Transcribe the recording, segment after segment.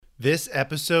This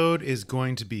episode is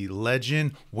going to be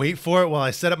legend. Wait for it while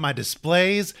I set up my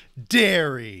displays.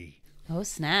 Dairy. Oh,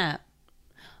 snap.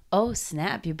 Oh,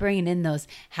 snap. You're bringing in those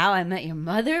How I Met Your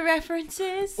Mother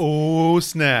references? Oh,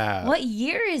 snap. What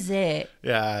year is it?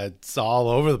 Yeah, it's all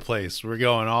over the place. We're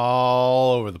going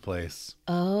all over the place.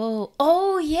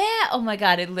 Oh, yeah. Oh, my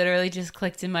God. It literally just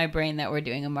clicked in my brain that we're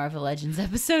doing a Marvel Legends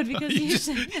episode because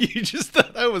You just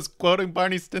thought I was quoting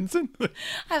Barney Stinson?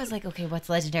 I was like, okay, what's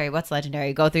legendary? What's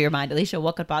legendary? Go through your mind, Alicia.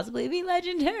 What could possibly be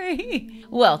legendary?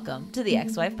 Welcome to the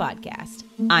Ex-Wife Podcast.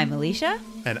 I'm Alicia.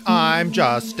 And I'm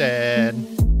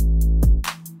Justin.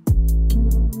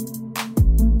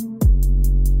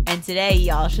 And today,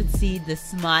 y'all should see the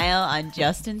smile on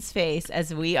Justin's face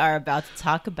as we are about to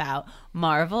talk about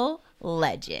Marvel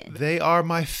Legends. They are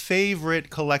my favorite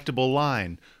collectible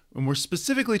line. And we're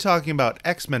specifically talking about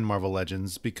X-Men Marvel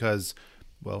Legends because,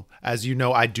 well, as you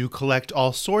know, I do collect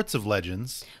all sorts of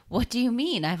legends. What do you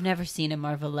mean? I've never seen a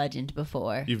Marvel Legend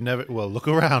before. You've never... Well, look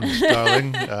around,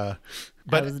 darling. But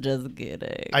I was just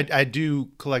kidding. I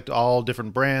do collect all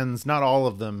different brands, not all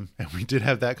of them. And we did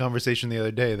have that conversation the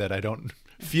other day that I don't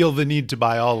feel the need to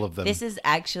buy all of them. This is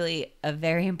actually a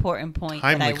very important point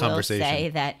Timely that I will conversation. say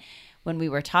that when we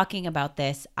were talking about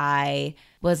this, I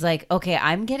was like, okay,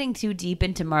 I'm getting too deep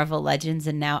into Marvel Legends,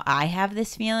 and now I have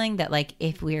this feeling that, like,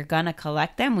 if we're going to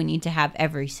collect them, we need to have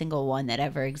every single one that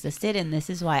ever existed, and this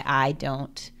is why I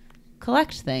don't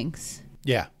collect things.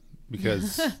 Yeah,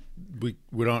 because we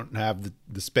don't have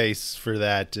the space for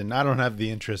that, and I don't have the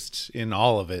interest in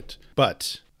all of it.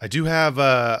 But I do have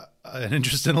an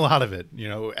interest in a lot of it. You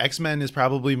know, X-Men is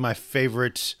probably my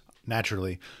favorite,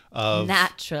 naturally, of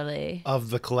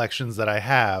the collections that I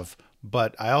have.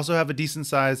 But I also have a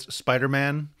decent-sized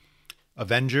Spider-Man,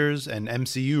 Avengers, and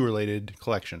MCU-related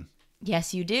collection.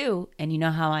 Yes, you do. And you know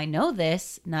how I know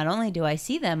this? Not only do I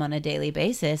see them on a daily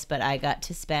basis, but I got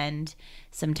to spend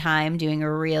some time doing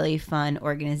a really fun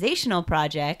organizational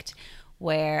project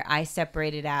where I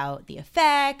separated out the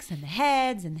effects and the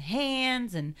heads and the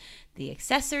hands and the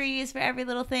accessories for every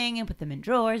little thing and put them in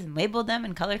drawers and labeled them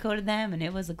and color-coded them. And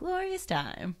it was a glorious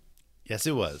time. Yes,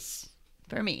 it was.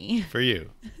 For me. For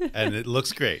you. And it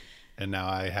looks great. And now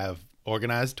I have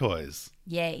organized toys.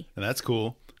 Yay. And that's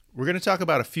cool. We're going to talk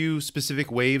about a few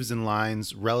specific waves and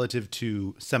lines relative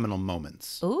to seminal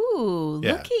moments. Ooh,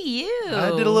 Yeah. look at you.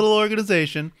 I did a little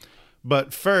organization.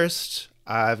 But first,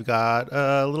 I've got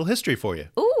a little history for you.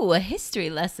 Ooh, a history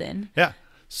lesson. Yeah.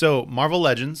 So Marvel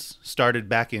Legends started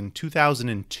back in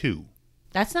 2002.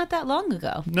 That's not that long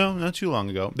ago. No, not too long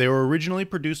ago. They were originally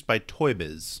produced by Toy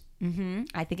Biz.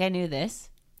 I think I knew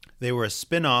this. They were a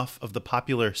spin-off of the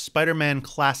popular Spider-Man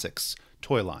Classics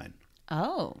toy line.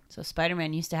 Oh, so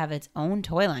Spider-Man used to have its own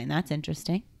toy line. That's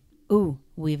interesting. Ooh,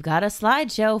 we've got a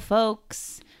slideshow,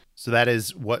 folks. So that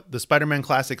is what the Spider-Man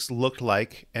Classics looked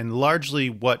like, and largely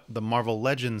what the Marvel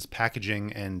Legends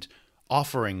packaging and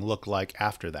offering looked like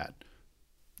after that.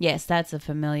 Yes, that's a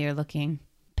familiar looking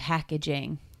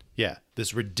packaging. Yeah,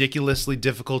 this ridiculously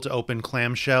difficult to open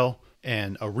clamshell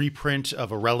and a reprint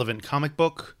of a relevant comic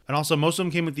book. And also most of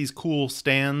them came with these cool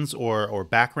stands or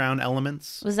background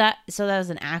elements. Was that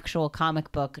an actual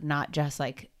comic book, not just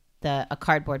like a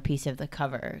cardboard piece of the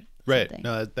cover? Right. Something?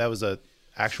 No, that was a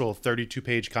actual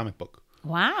 32-page comic book.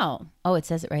 Wow. Oh, it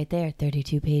says it right there.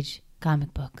 32-page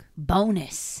comic book.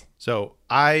 Bonus. So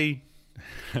I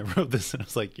wrote this and I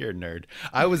was like, you're a nerd.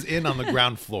 I was in on the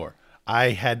ground floor.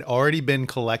 I had already been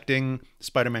collecting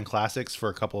Spider-Man Classics for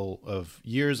a couple of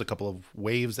years, a couple of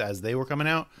waves as they were coming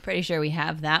out. Pretty sure we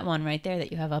have that one right there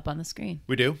that you have up on the screen.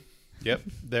 We do. Yep.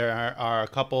 There are a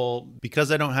couple,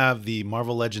 because I don't have the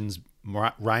Marvel Legends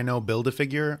Rhino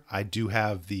Build-A-Figure, I do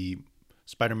have the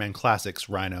Spider-Man Classics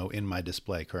Rhino in my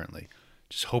display currently.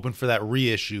 Just hoping for that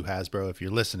reissue, Hasbro, if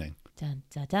you're listening. Dun,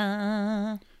 dun,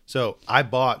 dun. So I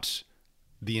bought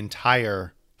the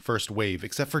entire first wave,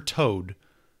 except for Toad,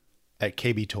 at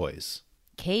KB Toys.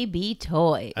 KB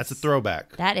Toys. That's a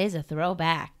throwback. That is a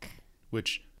throwback.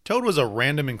 Which Toad was a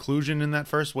random inclusion in that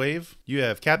first wave. You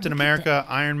have Captain America,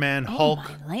 Iron Man, Hulk.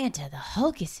 Oh, my Lanta, the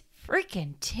Hulk is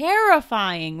freaking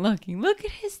terrifying looking. Look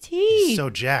at his teeth. He's so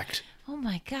jacked. Oh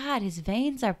my God, his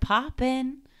veins are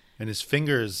popping. And his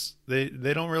fingers, they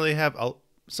don't really have...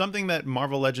 something that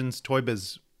Marvel Legends Toy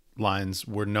Biz lines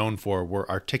were known for were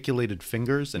articulated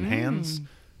fingers and hands.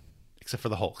 Except for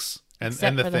the Hulks. And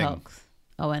the thing. Hulks.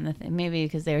 Oh, and the thing. Maybe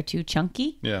because they were too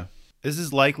chunky? Yeah. This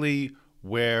is likely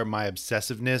where my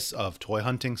obsessiveness of toy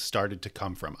hunting started to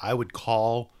come from. I would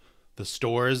call the the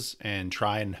stores and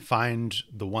try and find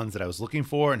the ones that I was looking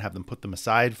for and have them put them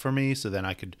aside for me. So then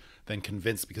I could then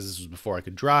convince, because this was before I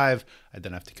could drive, I'd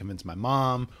then have to convince my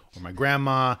mom or my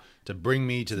grandma to bring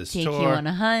me to this Take store. you on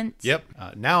a hunt. Yep.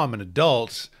 Now I'm an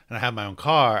adult and I have my own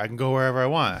car. I can go wherever I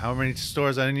want. How many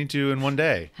stores I need to in one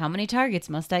day? How many Targets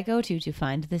must I go to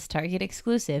find this Target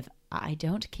exclusive? I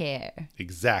don't care.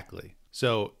 Exactly.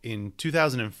 So in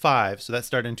 2005, so that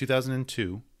started in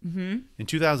 2002. Mm-hmm. In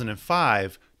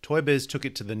 2005, Toy Biz took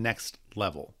it to the next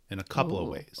level in a couple of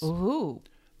ways. Ooh.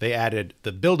 They added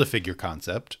the Build-A-Figure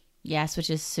concept, Yes, which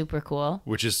is super cool.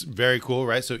 which is very cool,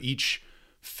 right? So each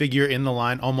figure in the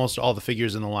line, almost all the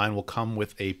figures in the line, will come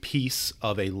with a piece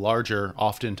of a larger,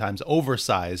 oftentimes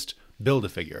oversized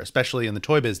Build-A-Figure. Especially in the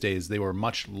Toy Biz days, they were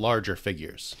much larger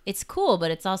figures. It's cool,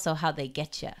 but it's also how they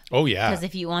get you. Oh, yeah. Because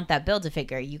if you want that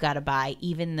Build-A-Figure, you got to buy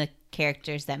even the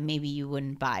characters that maybe you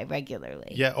wouldn't buy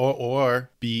regularly. Yeah, or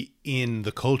be in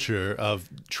the culture of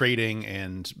trading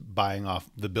and buying off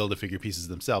the Build-A-Figure pieces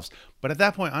themselves. But at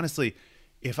that point, honestly,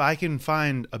 if I can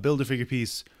find a Build-A-Figure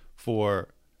piece for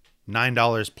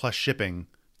 $9 plus shipping,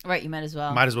 Right, you might as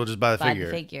well just buy the buy figure.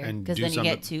 the figure. And Because do then you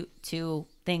get something. two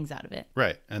things out of it.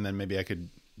 Right. And then maybe I could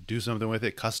do something with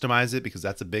it, customize it, because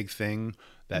that's a big thing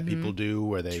that people do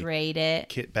where they Trade it.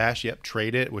 kit bash,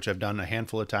 trade it, which I've done a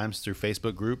handful of times through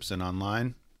Facebook groups and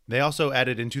online. They also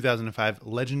added in 2005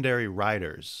 Legendary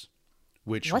Riders,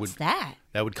 which What's that?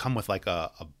 would come with like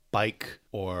a bike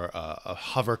or a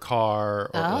hover car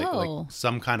or Oh. like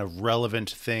some kind of relevant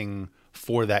thing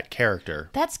for that character.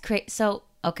 That's crazy. So,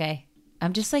 okay.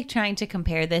 I'm just like trying to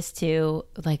compare this to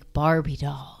like Barbie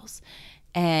dolls.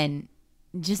 And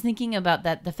just thinking about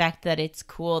that, the fact that it's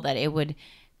cool that it would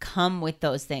come with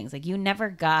those things. Like you never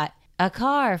got a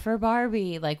car for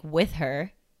Barbie like with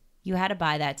her. You had to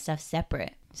buy that stuff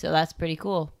separate. So that's pretty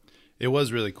cool. It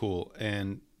was really cool.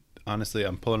 And honestly,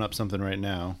 I'm pulling up something right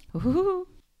now. Ooh.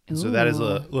 So that is Ooh.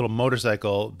 a little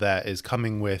motorcycle that is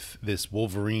coming with this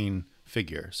Wolverine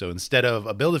figure. So instead of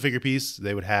a Build-A-Figure piece,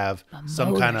 they would have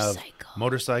some kind of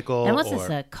motorcycle. And what's this,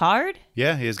 a card?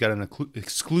 Yeah, he has got an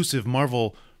exclusive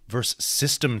Marvel vs.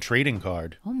 System trading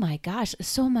card. Oh my gosh,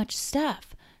 so much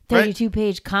stuff. Right.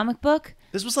 32-page comic book.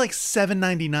 This was like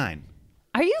 $7.99.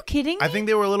 Are you kidding me? I think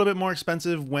they were a little bit more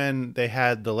expensive when they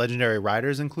had the Legendary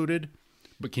Riders included.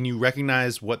 But can you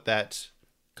recognize what that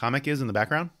comic is in the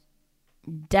background?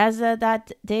 Does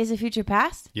that Days of Future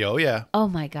Past? Yeah, oh yeah. Oh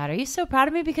my God, are you so proud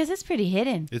of me? Because it's pretty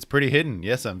hidden. It's pretty hidden.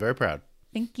 Yes, I'm very proud.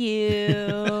 Thank you.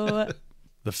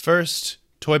 The first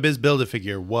Toy Biz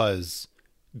Build-A-Figure was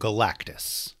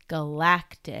Galactus.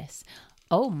 Galactus.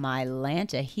 Oh my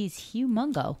Lanta, he's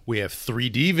humongo. We have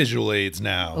 3D visual aids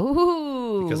now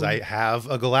Ooh. because I have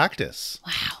a Galactus.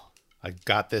 Wow. I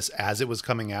got this as it was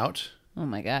coming out. Oh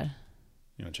my God.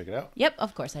 You want to check it out? Yep,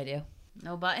 of course I do.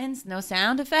 No buttons, no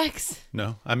sound effects.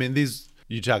 No, I mean these.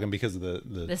 You talking because of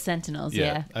The Sentinels,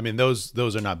 yeah. I mean those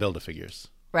are not Build-A-Figures.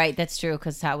 Right, that's true,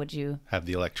 because how would you? Have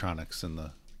the electronics and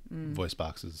the voice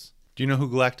boxes. Do you know who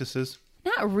Galactus is?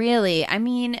 Not really. I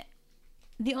mean,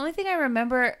 the only thing I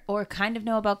remember or kind of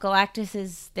know about Galactus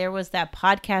is there was that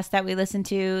podcast that we listened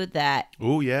to that,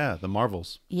 Oh yeah, the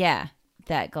Marvels. yeah,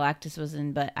 that Galactus was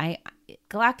in. But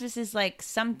Galactus is like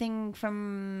something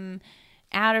from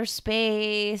outer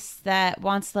space that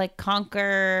wants to like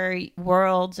conquer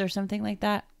worlds or something like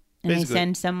that. And Basically. they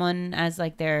send someone as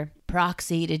like their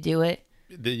proxy to do it.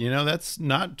 You know, that's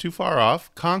not too far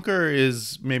off. Conquer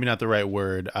is maybe not the right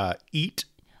word. Eat.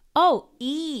 Oh,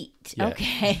 eat. Yeah.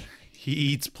 Okay. He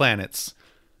eats planets.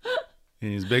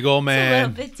 And he's a big old It's a man.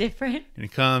 little bit different. And he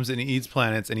comes and he eats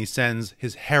planets and he sends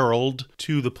his herald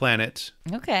to the planet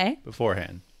Okay.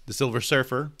 beforehand. The Silver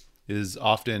Surfer is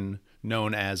often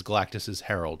known as Galactus's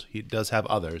herald. He does have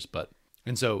others, but...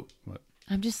 And so... What?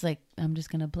 I'm just going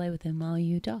to play with him while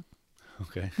you talk.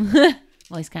 Okay.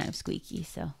 Well, he's kind of squeaky,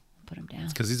 so I'll put him down.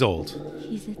 Because he's old.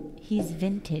 He's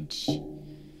vintage.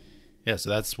 Yeah,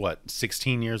 so that's what,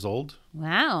 16 years old?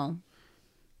 Wow.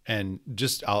 And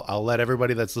just, I'll let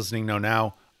everybody that's listening know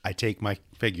now, I take my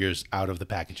figures out of the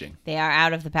packaging. They are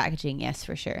out of the packaging, yes,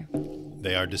 for sure.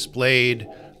 They are displayed.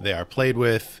 They are played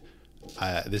with.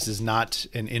 This is not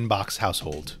an inbox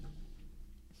household.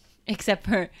 Except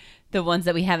for the ones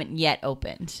that we haven't yet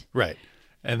opened. Right.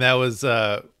 And that was,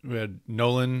 we had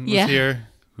Nolan was Yeah. here,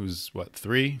 who's what,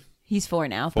 3? He's 4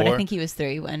 now, but I 4? think he was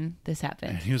 3 when this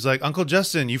happened. And he was like, Uncle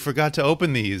Justin, you forgot to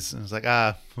open these. And I was like,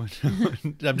 I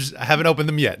haven't opened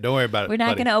them yet. Don't worry about it. We're not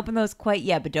buddy." going to open those quite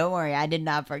yet, but don't worry, I did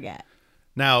not forget.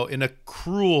 Now, in a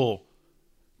cruel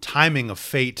timing of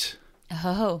fate,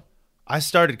 Oh, I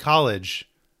started college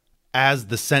as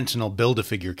the Sentinel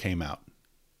Build-A-Figure came out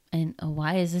and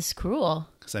why is this cruel?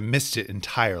 because I missed it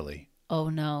entirely. Oh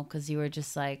no, because you were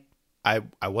just like, I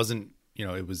wasn't,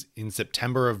 it was in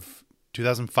September of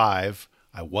 2005.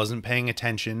 I wasn't paying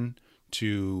attention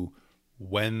to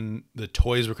when the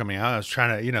toys were coming out. I was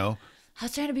trying to, I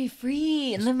was trying to be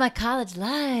free and live my college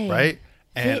life. right?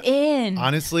 Fit in.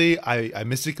 Honestly, I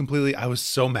missed it completely. I was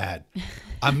so mad.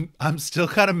 I'm still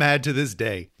kind of mad to this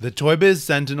day. The Toy Biz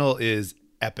Sentinel is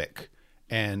epic.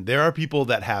 And there are people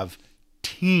that have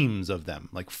teams of them,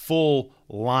 like full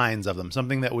lines of them,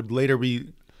 something that would later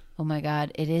be. Oh my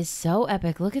God, it is so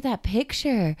epic. Look at that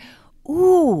picture.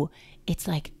 Ooh, it's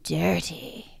like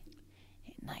dirty.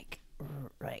 Like,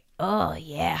 right. Oh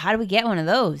yeah. How do we get one of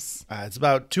those? It's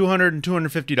about $200 and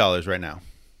 $250 right now.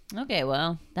 Okay,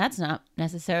 well, that's not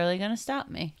necessarily going to stop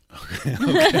me.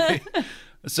 Okay.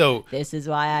 So This is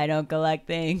why I don't collect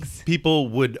things. people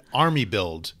would army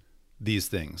build these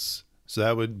things. So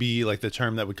that would be like the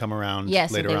term that would come around Yeah,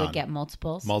 so later they on. would get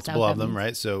multiples. Multiple of them,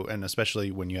 right? So, and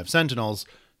especially when you have Sentinels,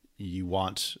 you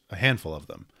want a handful of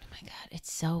them. Oh my God,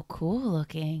 it's so cool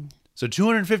looking. So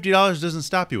 $250 doesn't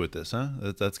stop you with this, huh?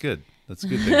 That's good. That's a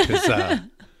good thing. 'Cause,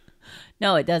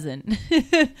 No, it doesn't.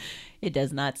 It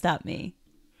does not stop me.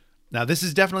 now, this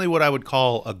is definitely what I would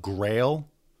call a grail.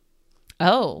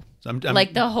 Oh, So I'm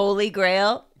like the Holy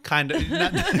Grail? kind of,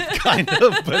 not, kind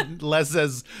of, but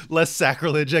less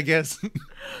sacrilege, I guess.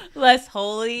 Less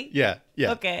holy? Yeah.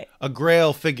 Okay. A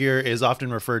grail figure is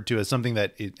often referred to as something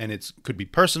that, could be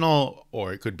personal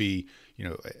or it could be,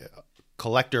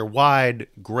 collector wide.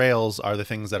 Grails are the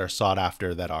things that are sought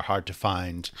after that are hard to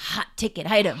find. Hot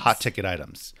ticket items. Hot ticket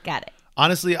items. Got it.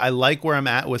 Honestly, I like where I'm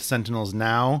at with Sentinels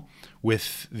now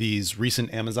with these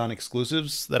recent Amazon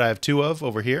exclusives that I have 2 of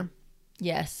over here.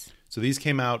 Yes. So these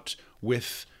came out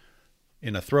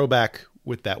in a throwback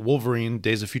with that Wolverine,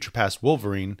 Days of Future Past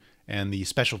Wolverine, and the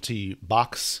specialty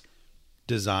box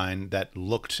design that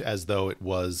looked as though it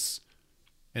was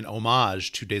an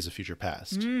homage to Days of Future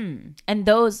Past. And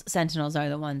those Sentinels are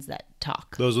the ones that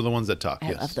talk. Those are the ones that talk. I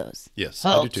yes. love those. Yes,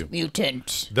 Halt, I do too.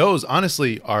 mutant. Those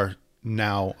honestly are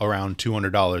now around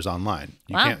 $200 online.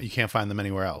 Wow. You can't find them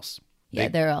anywhere else. Yeah,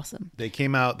 they're awesome. They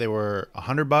came out. They were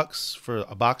 $100 for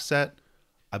a box set.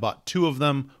 I bought 2 of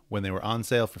them when they were on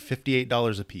sale for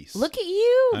 $58 a piece. Look at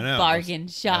you, I know. bargain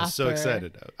shopper. I was so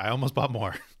excited. I almost bought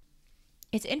more.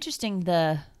 It's interesting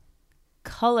the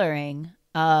coloring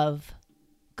of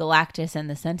Galactus and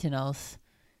the Sentinels.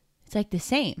 It's like the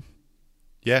same.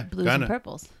 Yeah, Blues kind and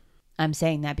purples. I'm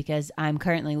saying that because I'm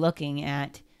currently looking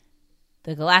at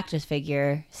the Galactus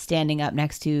figure standing up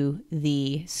next to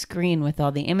the screen with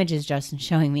all the images Justin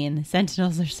showing me, and the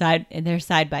Sentinels are they're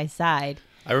side by side.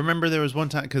 I remember there was one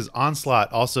time because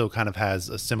Onslaught also kind of has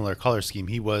a similar color scheme.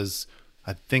 He was,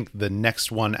 I think, the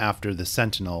next one after the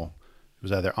Sentinel. It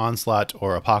was either Onslaught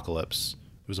or Apocalypse.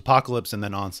 It was Apocalypse and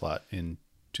then Onslaught in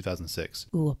 2006.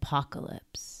 Ooh,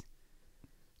 Apocalypse.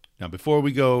 Now, before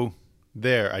we go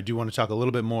there, I do want to talk a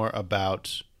little bit more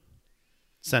about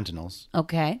Sentinels.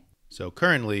 Okay. So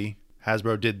currently,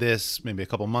 Hasbro did this maybe a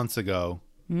couple months ago.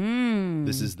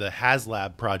 This is the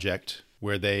HasLab project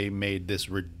where they made this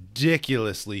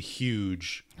ridiculously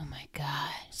huge Oh my God.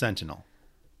 Sentinel.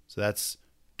 So that's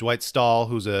Dwight Stahl,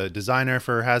 who's a designer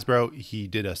for Hasbro. He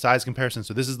did a size comparison.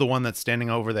 So this is the one that's standing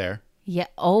over there. Yeah.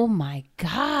 Oh my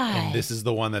God. And this is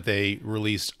the one that they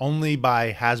released only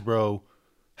by Hasbro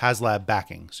HasLab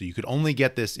backing. So you could only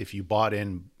get this if you bought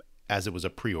in as it was a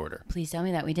pre-order. Please tell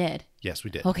me that we did. Yes, we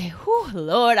did. Okay. Whew,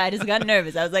 Lord, I just got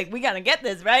nervous. I was like, we got to get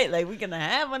this, right? Like, we're going to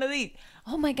have one of these.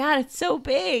 Oh my God, it's so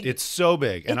big. It's so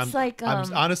big. And It's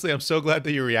I'm honestly, I'm so glad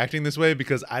that you're reacting this way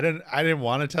because I didn't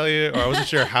want to tell you, or I wasn't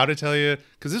sure how to tell you,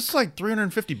 because this is like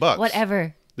 $350.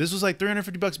 Whatever. This was like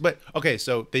 $350. But okay,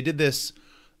 so they did this,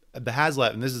 the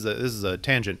HasLab, and this is a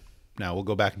tangent. Now we'll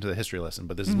go back into the history lesson,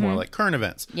 but this is more like current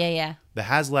events. Yeah. The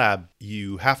HasLab,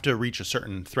 you have to reach a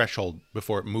certain threshold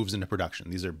before it moves into production.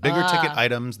 These are bigger ticket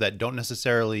items that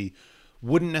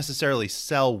wouldn't necessarily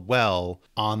sell well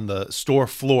on the store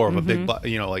floor of a big,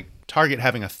 like Target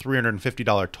having a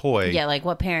 $350 toy. Yeah, like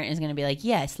what parent is going to be like,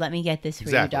 yes, let me get this for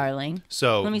Exactly. you, darling.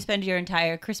 So Let me spend your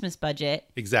entire Christmas budget.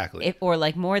 exactly. Or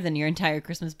like more than your entire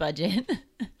Christmas budget.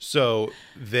 So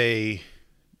they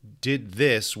did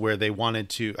this where they wanted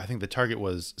to, I think the target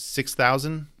was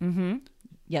 6,000,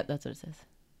 Yep, that's what it says.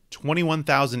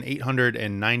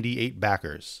 21,898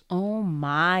 backers. Oh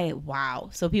my, wow.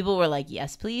 So people were like,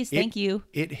 yes, please, thank you.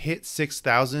 It hit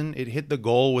 6,000. It hit the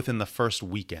goal within the first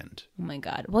weekend. Oh my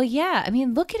God. Well, yeah. I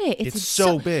mean, look at it. It's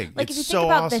so big. Like It's if you so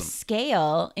think about the awesome.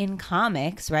 scale in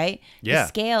comics, right? Yeah. The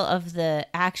scale of the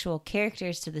actual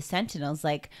characters to the Sentinels,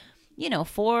 like,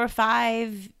 4 or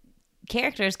 5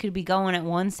 characters could be going at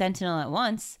one Sentinel at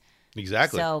once.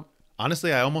 Exactly. So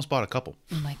Honestly, I almost bought a couple.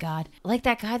 Oh my God. Like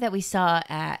that guy that we saw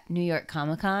at New York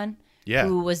Comic Con. Yeah.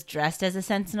 Who was dressed as a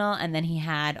Sentinel, and then he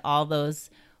had all those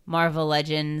Marvel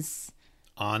Legends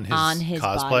On his cosplay.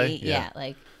 cosplay? Yeah,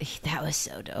 like that was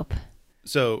so dope.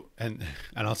 So, and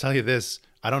I'll tell you this,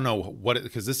 I don't know what,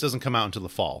 because this doesn't come out until the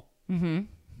fall. Mm-hmm.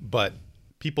 But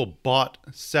people bought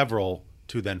several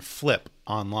to then flip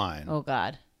online. Oh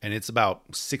God. And it's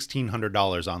about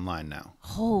 $1,600 online now.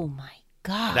 Oh my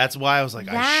God. That's why I was like,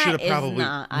 I should have probably.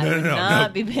 I would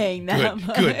not be paying that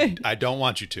much. Good. I don't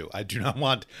want you to. I do not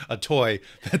want a toy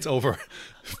that's over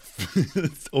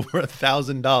over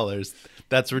 $1,000.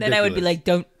 That's ridiculous. Then I would be like,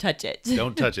 don't touch it.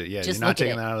 Don't touch it. Yeah, Just you're not look at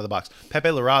taking it. that out of the box. Pepe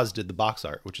Larraz did the box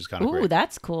art, which is kind of Ooh, great.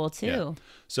 that's cool too. Yeah.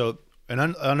 So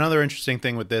another interesting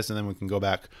thing with this, and then we can go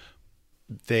back,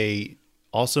 they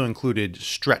also included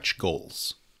stretch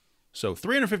goals. So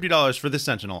 $350 for this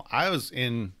Sentinel. I was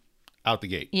out the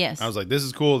gate. Yes. I was like, this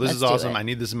is cool. This Let's is do awesome. it. I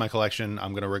need this in my collection.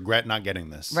 I'm going to regret not getting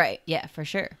this. Right. Yeah, for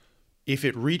sure. If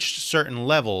it reached certain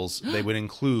levels, they would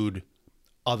include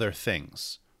other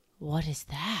things. What is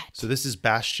that? So this is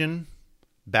Bastion.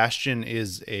 Bastion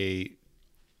is a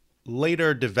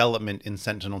later development in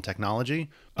Sentinel technology.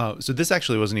 So this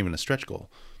actually wasn't even a stretch goal.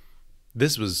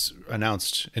 This was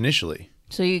announced initially.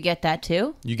 So you get that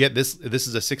too? You get this. This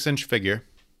is a 6-inch figure.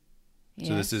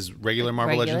 So this is regular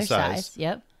Marvel Legends size.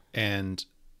 Yep. And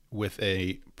with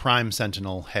a Prime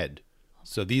Sentinel head.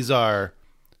 So these are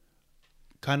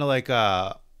kind of like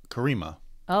Karima.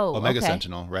 Oh, Omega okay.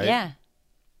 Sentinel, right? Yeah.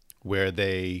 Where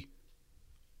they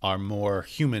are more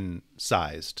human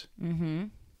sized.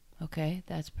 Okay,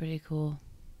 that's pretty cool.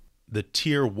 The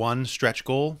tier 1 stretch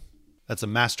goal, that's a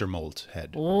master mold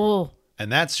head. Oh,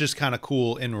 And that's just kind of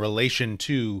cool in relation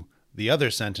to the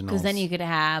other Sentinels. because then you could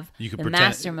have You could the pretend-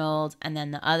 Master Mold and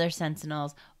then the other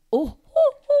Sentinels. Oh,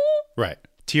 Right.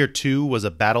 Tier 2 was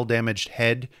a battle damaged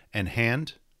head and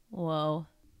hand. whoa.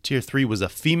 Tier 3 was a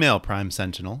female Prime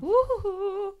Sentinel.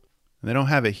 Woo-hoo-hoo. And they don't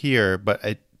have it here, but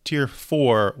tier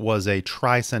 4 was a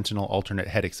tri-sentinel alternate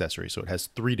head accessory. So it has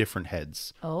 3 different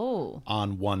heads Oh,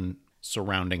 on one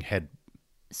surrounding head.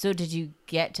 so did you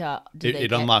get to?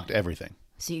 It unlocked everything.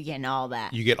 So you're getting all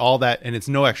that. You get all that, and it's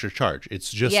no extra charge.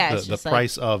 It's just Yeah, the, it's just the like-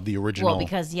 price of the original. Well,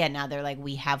 because now they're like,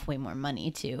 we have way more money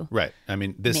to Right. I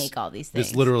mean, this make all these This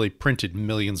things. literally printed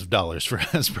millions of dollars for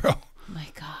Hasbro. Oh my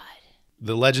God.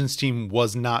 The Legends team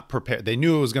was not prepared. They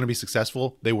knew it was going to be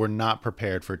successful. They were not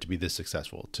prepared for it to be this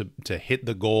successful. To hit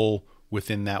the goal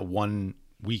within that one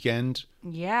weekend.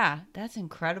 Yeah, that's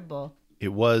incredible.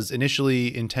 It was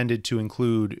initially intended to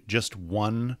include just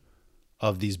one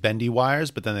of these bendy wires,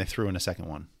 but then they threw in a second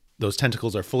one. Those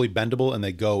tentacles are fully bendable and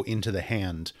they go into the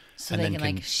hand. So and they then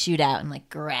can like shoot out and like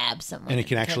grab someone. and it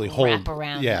can actually like, hold. wrap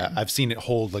around. Yeah, them. I've seen it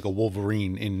hold like a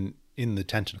Wolverine in the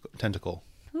tentacle.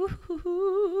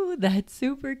 Ooh, that's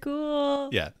super cool.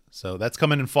 Yeah, so that's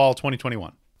coming in fall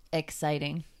 2021,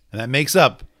 Exciting. and that makes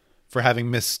up for having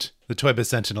missed the Toy Biz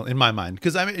Sentinel in my mind.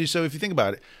 Because I mean, so if you think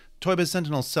about it, Toy Biz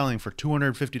Sentinel is selling for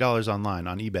 $250 online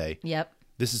on eBay. Yep.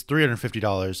 This is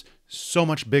 $350. So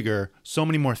much bigger, so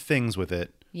many more things with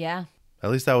it. Yeah. At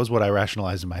least that was what I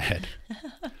rationalized in my head.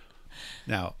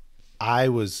 Now, I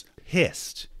was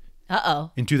pissed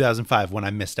Uh-oh. in 2005 when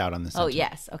I missed out on this. Oh, Sentinel.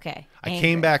 yes. Okay. I Angry.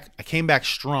 came back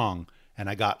strong, and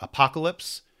I got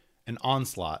Apocalypse and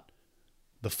Onslaught,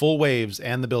 the full waves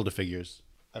and the Build-A-Figures.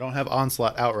 I don't have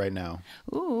Onslaught out right now.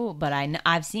 Ooh, but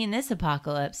I've seen this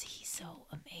Apocalypse. He's so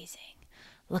amazing.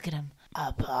 Look at him.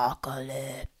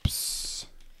 Apocalypse.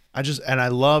 I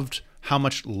loved how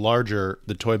much larger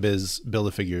the Toy Biz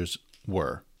Build-A-Figures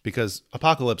were, because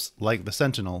Apocalypse, like the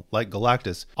Sentinel, like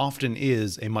Galactus, often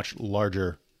is a much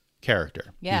larger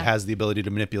character. Yeah. He has the ability to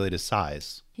manipulate his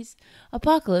size.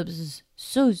 Apocalypse is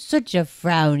such a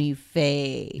frowny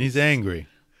face. He's angry.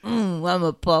 I'm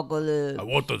Apocalypse. I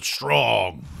want the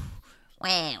strong.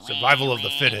 Survival of the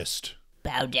fittest.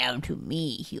 Bow down to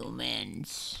me,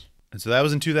 humans. And so that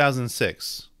was in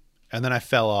 2006. And then I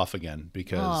fell off again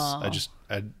because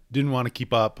I didn't want to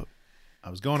keep up. I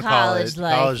was going to college.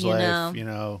 College life, You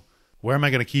know. Where am I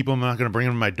going to keep them? I'm not going to bring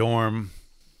them to my dorm.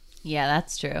 Yeah,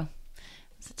 that's true.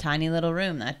 It's a tiny little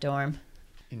room, that dorm.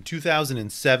 In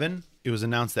 2007, it was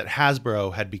announced that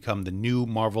Hasbro had become the new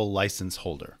Marvel license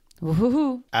holder.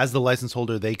 Woohoo. As the license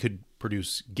holder, they could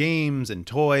produce games and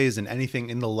toys and anything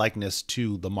in the likeness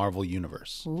to the Marvel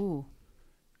universe. Ooh.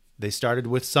 They started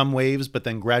with some waves, but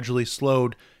then gradually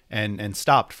slowed and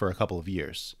stopped for a couple of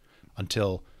years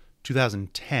until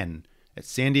 2010 at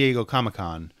San Diego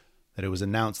Comic-Con that it was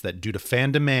announced that due to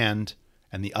fan demand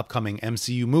and the upcoming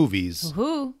MCU movies,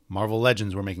 Woohoo. Marvel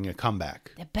Legends were making a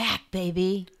comeback. They're back,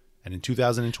 baby. And in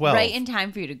 2012... Right in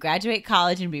time for you to graduate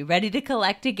college and be ready to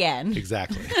collect again.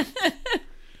 Exactly.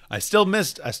 I still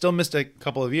missed a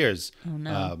couple of years. Oh,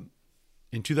 no.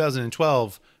 In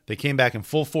 2012, they came back in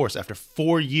full force after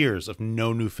 4 years of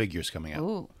no new figures coming out.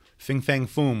 Ooh. Fing Fang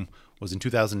Foom was in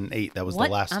 2008. That was What?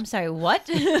 the last. I'm sorry, what?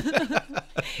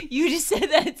 You just said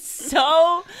that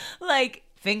so, like,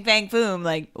 Fing Fang Foom.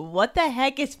 Like, what the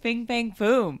heck is Fing Fang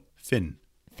Foom? Fin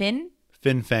Fin?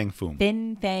 Fang Foom.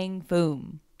 Fin Fang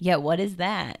Foom. Yeah, what is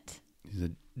that? He's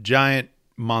a giant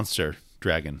monster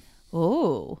dragon.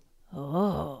 Oh.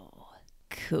 Oh.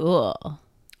 Cool.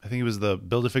 I think he was the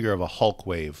Build-A-Figure of a Hulk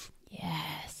wave.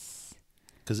 Yes.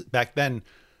 Because back then,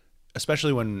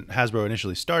 especially when Hasbro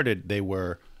initially started, they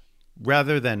were,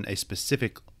 rather than a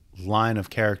specific line of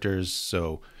characters,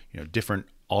 so, different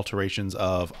alterations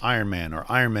of Iron Man or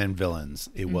Iron Man villains,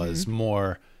 it was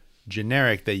more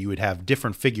generic that you would have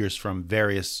different figures from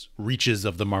various reaches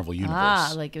of the Marvel Universe.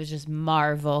 Ah, like it was just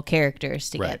Marvel characters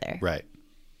together. Right.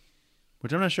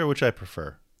 Which I'm not sure which I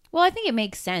prefer. Well, I think it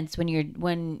makes sense when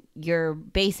you're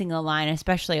basing a line,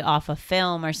 especially off a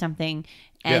film or something,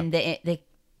 and the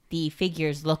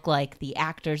figures look like the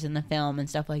actors in the film and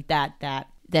stuff like that.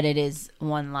 That it is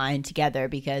one line together,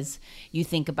 because you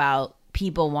think about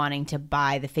people wanting to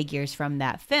buy the figures from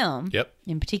that film. Yep.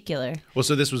 In particular. Well,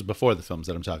 so this was before the films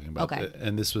that I'm talking about. Okay.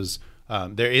 And this was,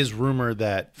 there is rumor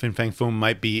that Fin Fang Foom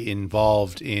might be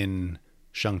involved in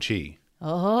Shang-Chi,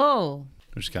 Oh.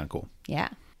 which is kind of cool. Yeah.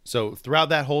 So throughout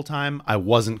that whole time, I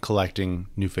wasn't collecting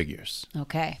new figures.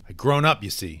 Okay. I'd grown up, you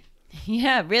see.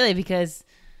 Yeah, really, because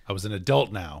I was an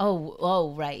adult now.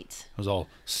 oh, right. I was all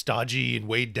stodgy and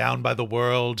weighed down by the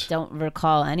world. Don't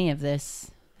recall any of this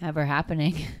ever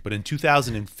happening. But in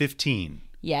 2015,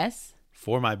 Yes.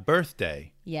 for my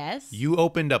birthday, Yes. you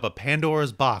opened up a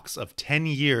Pandora's box of 10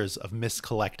 years of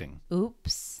miscollecting.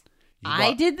 Oops. You I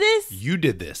bought- did this? You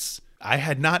did this. I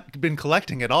had not been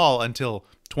collecting at all until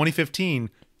 2015.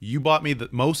 You bought me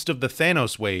most of the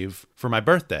Thanos wave for my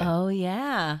birthday, Oh,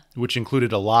 yeah. which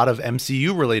included a lot of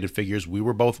MCU-related figures. We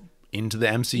were both into the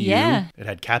MCU. Yeah. It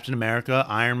had Captain America,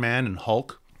 Iron Man, and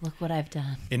Hulk. Look what I've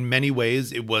done. In many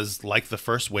ways, it was like the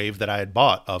first wave that I had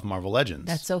bought of Marvel Legends.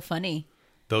 That's so funny.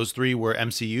 Those three were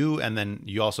MCU, and then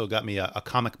you also got me a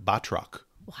comic Batroc,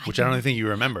 which I don't even think you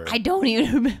remember. I don't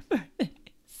even remember this.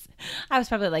 I was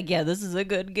probably like, yeah, this is a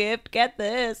good gift. Get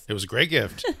this. It was a great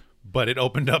gift, but it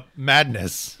opened up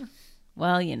madness.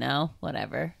 Well,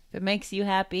 whatever. If it makes you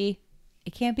happy,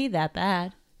 it can't be that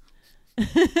bad.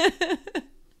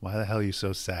 Why the hell are you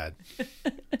so sad?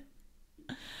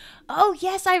 Oh,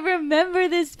 yes, I remember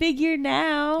this figure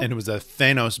now. And it was a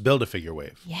Thanos Build-A-Figure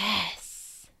wave.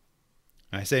 Yes.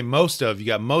 And I say you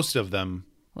got most of them.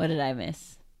 What did I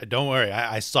miss? Don't worry,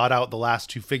 I sought out the last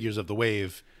two figures of the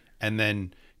wave and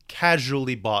then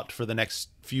casually bought for the next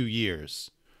few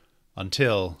years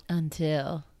until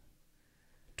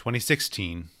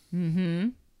 2016.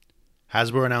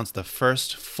 Hasbro announced the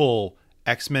first full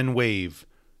X-Men wave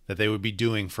that they would be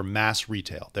doing for mass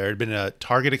retail. There had been a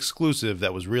Target exclusive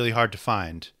that was really hard to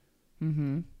find.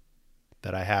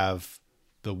 That I have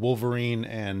the Wolverine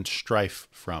and Strife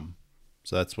from.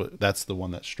 So that's the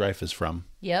one that Strife is from.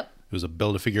 Yep. It was a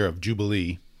Build-A-Figure of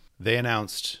Jubilee. They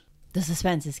announced The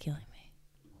suspense is killing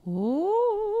me.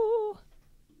 Ooh.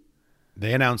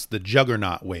 the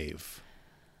Juggernaut wave.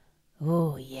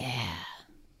 Oh, yeah.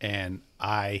 And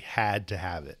I had to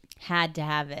have it. Had to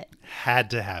have it. Had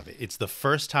to have it. It's the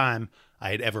first time I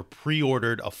had ever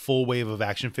pre-ordered a full wave of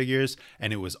action figures,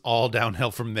 and it was all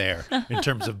downhill from there in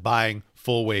terms of buying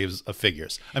full waves of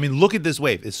figures. I mean, look at this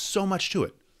wave. There's so much to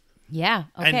it. Yeah.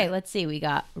 Okay, let's see. We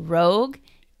got Rogue.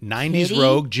 90s Kitty?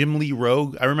 Rogue, Jim Lee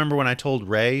Rogue. I remember when I told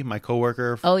Ray, my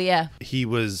coworker, Oh, yeah.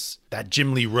 that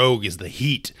Jim Lee Rogue is the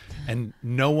heat. And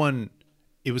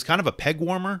it was kind of a peg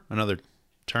warmer, another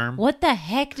term. What the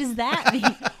heck does that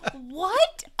mean?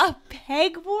 What? A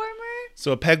peg warmer?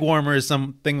 So a peg warmer is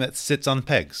something that sits on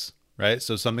pegs, right?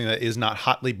 So something that is not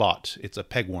hotly bought. It's a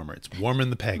peg warmer. It's warming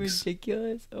the pegs.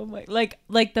 Ridiculous. Oh my.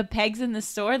 Like the pegs in the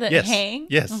store that Yes. hang?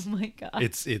 Yes. Oh my God.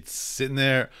 It's sitting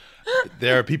there.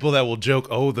 There are people that will joke,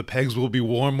 "Oh, the pegs will be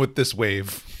warm with this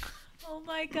wave." Oh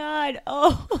my God.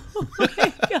 Oh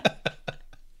my God.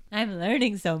 I'm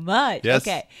learning so much. Yes.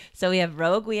 Okay. So we have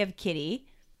Rogue, we have Kitty,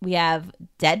 we have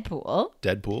Deadpool.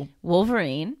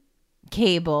 Wolverine,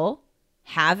 Cable,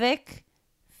 Havoc,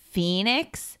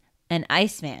 Phoenix, and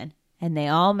Iceman. And they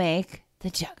all make the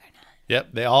Juggernaut. Yep,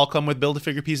 they all come with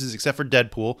Build-A-Figure pieces except for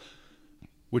Deadpool,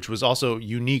 which was also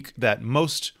unique that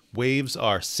most waves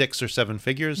are 6 or 7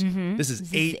 figures. This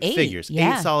is 8 figures,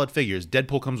 yeah. 8 solid figures.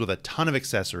 Deadpool comes with a ton of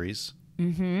accessories.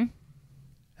 And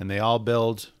they all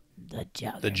build The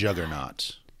Juggernaut. the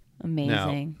Juggernaut.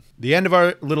 Amazing. Now, the end of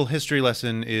our little history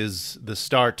lesson is the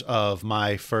start of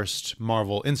my first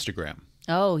Marvel Instagram.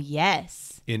 Oh,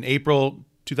 yes. In April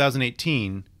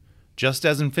 2018, just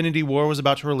as Infinity War was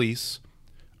about to release,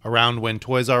 around when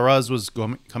Toys R Us was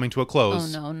coming to a Oh,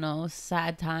 close, no.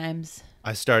 Sad times.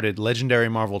 I started Legendary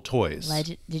Marvel Toys,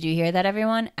 Did you hear that,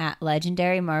 everyone? At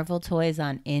Legendary Marvel Toys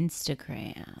on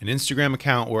Instagram. an Instagram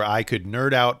account where I could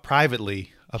nerd out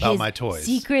privately about His my toys.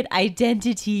 secret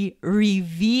identity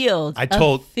revealed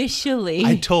officially.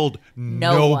 I told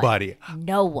nobody.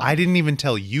 No one. I didn't even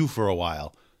tell you for a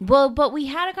while. Well, but we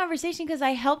had a conversation because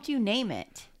I helped you name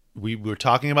it. We were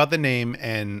talking about the name,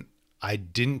 and I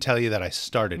didn't tell you that I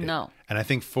started it. No. And I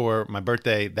think for my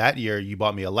birthday that year, you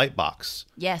bought me a light box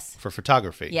Yes. for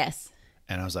photography. Yes.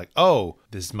 And I was like, oh,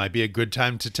 this might be a good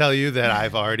time to tell you that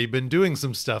I've already been doing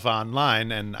some stuff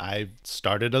online, and I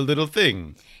started a little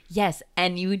thing. Yes.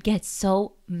 And you would get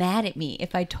so mad at me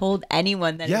if I told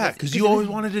anyone that. Yeah, because you always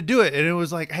wanted to do it. And it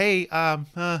was like, hey,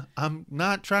 I'm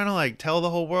not trying to like tell the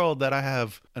whole world that I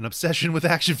have an obsession with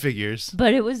action figures.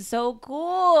 But it was so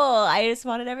cool. I just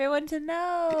wanted everyone to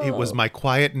know. It was my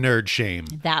quiet nerd shame.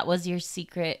 That was your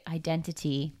secret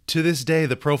identity. To this day,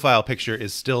 the profile picture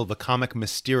is still the comic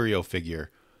Mysterio figure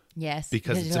Yes.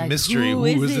 because it's you're a like, mystery. Who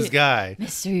is this it? guy?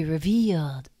 Mystery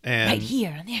revealed. And right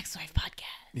here on the Ex-Wife podcast.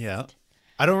 yeah,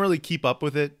 I don't really keep up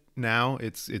with it now.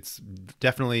 It's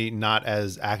definitely not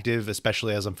as active,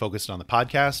 especially as I'm focused on the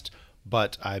podcast.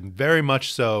 But I'm very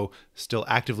much so still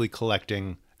actively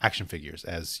collecting action figures,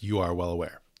 as you are well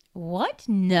aware. What?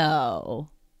 No.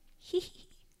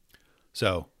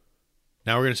 So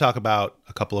now we're going to talk about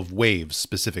a couple of waves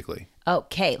specifically.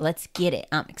 Okay, let's get it.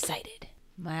 I'm excited.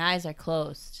 My eyes are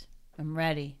closed. I'm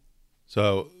ready.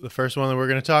 So the first one that we're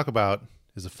going to talk about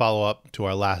is a follow-up to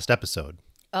our last episode,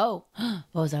 Oh,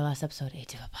 what was our last episode?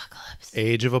 Age of Apocalypse.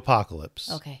 Age of Apocalypse.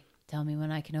 Okay, tell me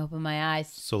when I can open my eyes.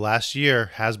 So last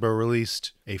year, Hasbro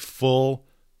released a full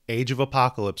Age of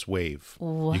Apocalypse wave.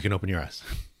 What? You can open your eyes.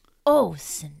 Oh,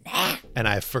 snap. And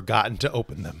I've forgotten to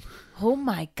open them. Oh,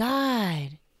 my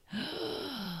God.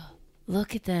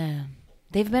 Look at them.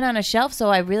 They've been on a shelf, so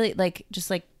I really, just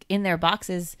in their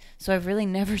boxes, so I've really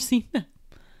never seen them.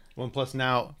 Well, plus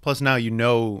now you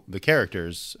know the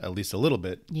characters at least a little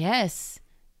bit. Yes.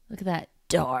 Look at that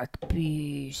dark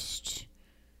beast.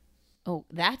 Oh,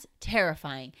 that's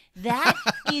terrifying. That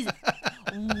is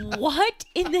what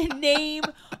in the name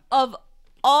of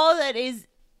all that is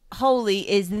holy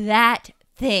is that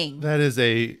thing? That is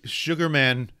a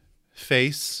Sugarman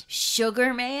face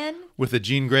Sugar Man? with a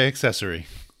Jean Grey accessory.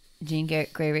 Jean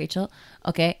Grey Rachel.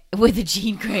 Okay. With a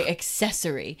Jean Grey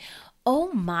accessory.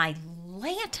 Oh my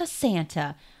Lanta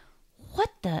Santa. What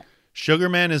the?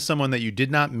 Sugarman is someone that you did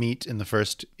not meet in the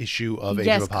first issue of Age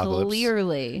of Apocalypse.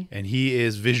 Clearly. And he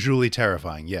is visually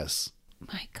terrifying, yes.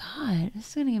 My God, this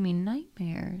is going to give me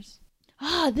nightmares.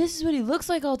 Ah, this is what he looks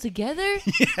like all together?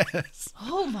 Yes.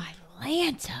 Oh my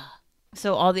Lanta.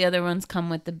 So all the other ones come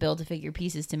with the Build-A-Figure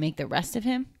pieces to make the rest of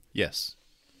him? Yes.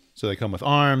 So they come with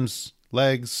arms,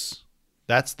 legs.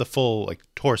 That's the full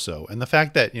torso. And the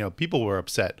fact that, people were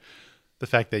upset. The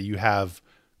fact that you have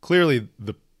clearly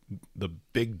the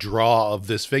big draw of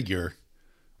this figure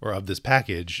or of this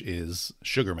package is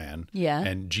Sugarman. Yeah.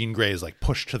 And Jean Grey is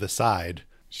pushed to the side.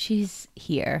 She's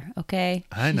here, okay?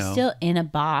 I know. She's still in a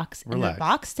box. Relax. And the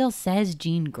box still says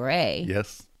Jean Grey.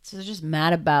 Yes. So they're just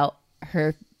mad about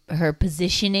her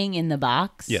positioning in the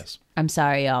box. Yes. I'm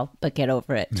sorry, y'all, but get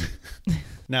over it.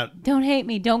 Now, Don't hate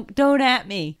me. Don't at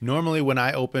me. normally when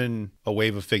I open a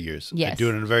wave of figures, I Yes. do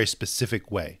it in a very specific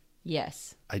way.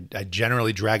 Yes. I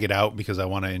generally drag it out because I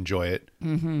want to enjoy it.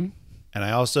 Mm-hmm. And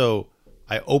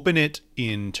I open it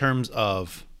in terms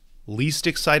of least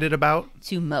excited about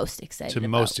To most excited to about.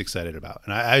 most excited about.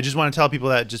 And I just want to tell people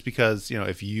that just because,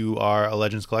 if you are a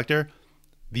Legends collector,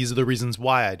 these are the reasons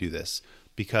why I do this.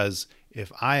 Because if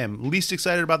I am least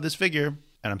excited about this figure,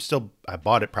 and I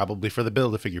bought it probably for the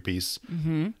Build-A-Figure piece,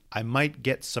 I might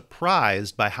get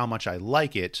surprised by how much I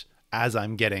like it as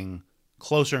I'm getting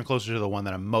closer and closer to the one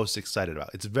that I'm most excited about.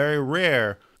 It's very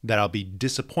rare that I'll be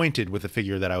disappointed with a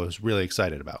figure that I was really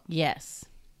excited about. Yes.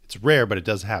 It's rare, but it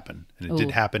does happen. And it did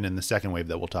Ooh. happen in the second wave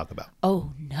that we'll talk about.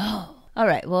 Oh, no. All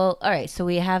right. So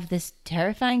we have this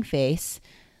terrifying face.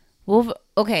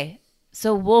 Okay.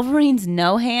 So Wolverine's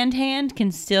no hand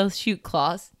can still shoot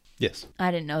claws. Yes.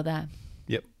 I didn't know that.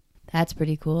 Yep. That's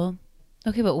pretty cool.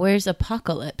 Okay, but where's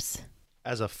Apocalypse?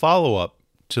 As a follow-up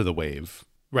to the wave,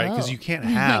 right? Because you can't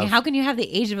have... How can you have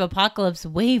the Age of Apocalypse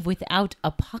wave without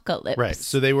Apocalypse? Right.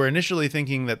 So they were initially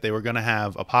thinking that they were going to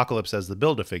have Apocalypse as the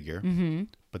Build-A-Figure,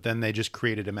 but then they just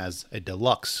created him as a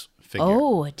deluxe figure.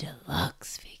 Oh, a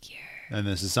deluxe figure. And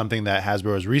this is something that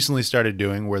Hasbro has recently started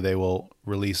doing, where they will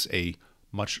release a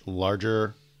much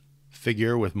larger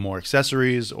figure with more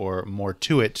accessories or more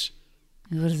to it.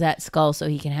 What is that skull so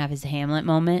he can have his Hamlet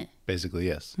moment? Basically,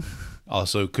 yes.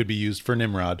 Also could be used for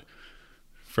Nimrod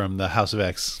from the House of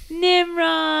X.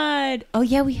 Nimrod! Oh,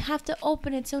 yeah, we have to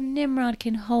open it so Nimrod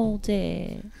can hold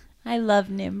it. I love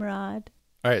Nimrod.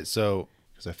 All right, so,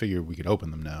 because I figured we could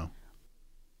open them now.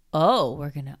 Oh,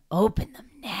 we're going to open them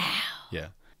now. Yeah.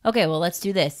 Okay, well, let's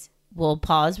do this. We'll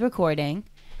pause recording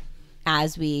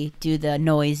as we do the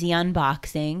noisy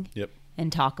unboxing Yep.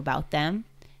 and talk about them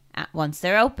once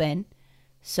they're open.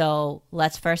 So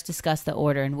let's first discuss the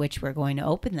order in which we're going to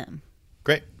open them.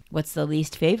 Great. What's the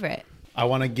least favorite? I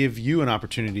want to give you an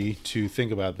opportunity to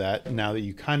think about that now that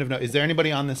you kind of know. Is there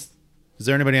anybody on this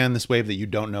wave that you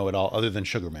don't know at all other than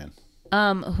Sugarman?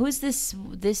 Who's this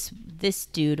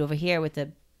dude over here with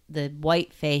the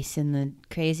white face and the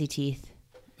crazy teeth?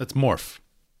 That's Morph.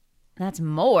 That's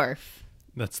Morph.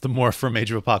 That's the Morph from Age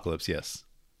of Apocalypse, yes.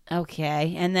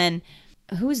 Okay, and then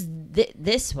who's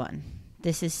this one?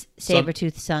 This is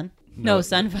Sabretooth's son? No,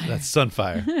 Sunfire. That's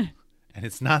Sunfire. And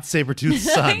it's not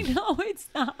Sabretooth's son. I know it's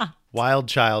not. Wild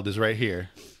Child is right here.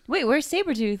 Wait, where's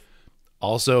Sabretooth?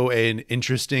 Also an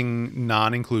interesting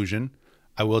non-inclusion.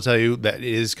 I will tell you that it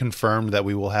is confirmed that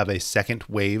we will have a second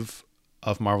wave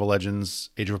of Marvel Legends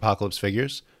Age of Apocalypse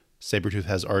figures. Sabretooth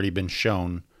has already been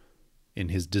shown in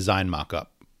his design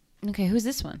mock-up. Okay, who's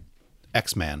this one?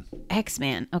 X-Man.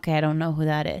 X-Man. Okay, I don't know who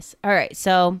that is. All right,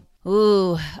 so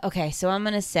I'm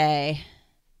going to say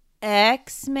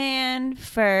X-Man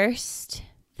first,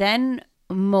 then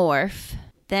Morph,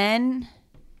 then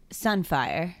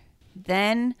Sunfire,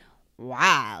 then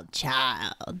Wild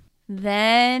Child,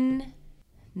 then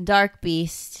Dark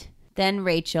Beast, then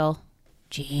Rachel,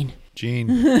 Jean,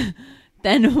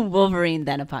 then Wolverine,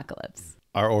 then Apocalypse.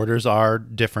 Our orders are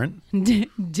different.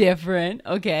 Different.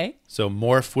 Okay. So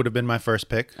Morph would have been my first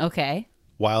pick. Okay.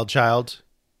 Wild Child,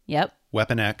 Yep.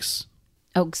 Weapon X,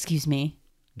 Oh, excuse me.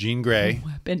 Jean Grey,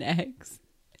 Weapon X.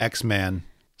 X-Man,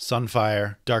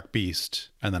 Sunfire, Dark Beast,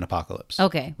 and then Apocalypse.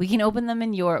 Okay, we can open them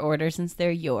in your order since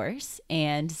they're yours.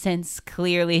 And since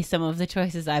clearly some of the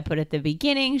choices I put at the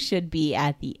beginning should be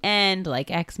at the end,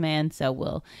 like X-Man, so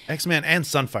we'll... X-Man and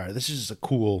Sunfire. This is just a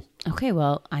cool... Okay,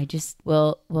 well,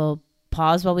 we'll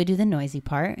pause while we do the noisy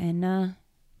part, and then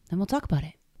we'll talk about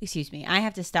it. Excuse me, I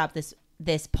have to stop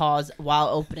this pause while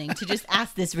opening to just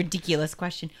ask this ridiculous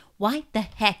question. Why the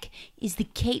heck is the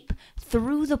cape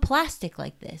through the plastic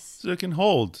like this? So it can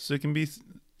hold, so it can be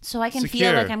So I can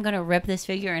secure. feel like I'm going to rip this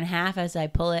figure in half as I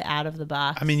pull it out of the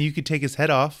box. I mean, you could take his head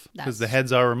off because the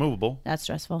heads are removable. That's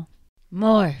stressful.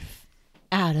 Morph.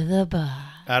 Out of the box.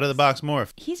 Out of the box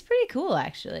Morph. He's pretty cool,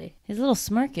 actually. His little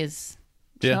smirk is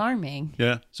charming.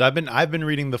 Yeah. So I've been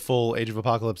reading the full Age of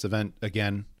Apocalypse event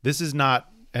again. This is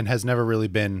not and has never really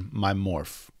been my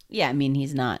Morph. Yeah, I mean,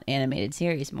 he's not animated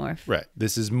series Morph. Right.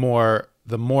 This is more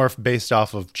the Morph based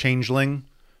off of Changeling,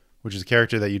 which is a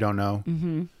character that you don't know.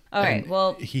 Mm-hmm. All right,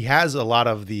 well... He has a lot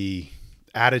of the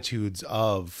attitudes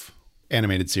of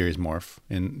animated series Morph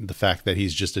in the fact that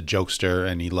he's just a jokester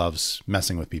and he loves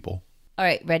messing with people. All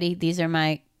right, ready? These are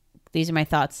my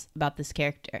thoughts about this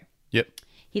character. Yep.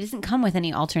 He doesn't come with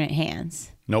any alternate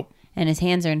hands. Nope. And his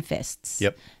hands are in fists.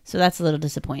 Yep. So that's a little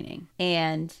disappointing.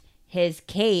 And his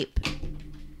cape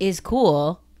is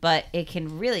cool, but it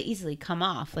can really easily come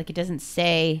off. Like, it doesn't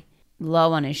stay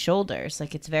low on his shoulders.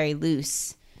 Like, it's very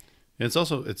loose. And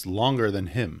it's longer than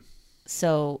him.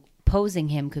 So posing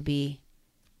him could be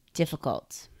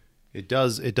difficult. It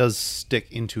does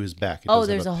stick into his back.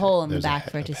 There's a hole in the back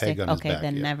for it to stick. Okay,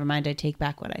 then never mind. I take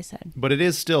back what I said. But it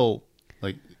is still,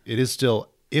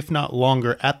 if not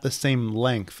longer, at the same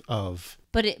length of.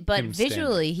 But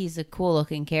visually, he's a cool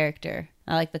looking character.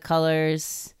 I like the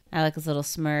colors. I like his little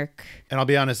smirk. And I'll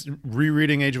be honest,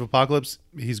 rereading Age of Apocalypse,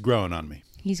 he's growing on me.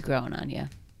 He's growing on you.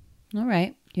 All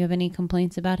right. Do you have any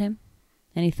complaints about him?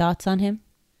 Any thoughts on him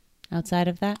outside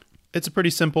of that? It's a pretty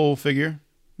simple figure.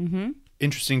 Mm-hmm.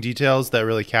 Interesting details that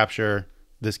really capture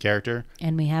this character.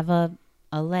 And we have a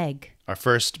leg. Our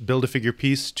first Build-A-Figure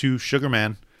piece to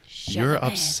Sugarman. You're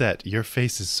upset. Your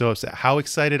face is so upset. How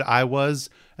excited I was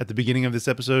at the beginning of this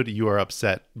episode, you are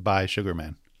upset by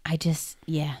Sugarman. I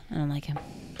don't like him.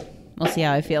 We'll see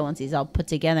how I feel once he's all put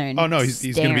together and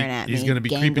he's gonna be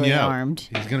creeping you out. Armed.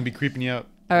 He's gonna be creeping you out.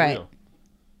 All right.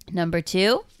 Number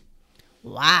 2,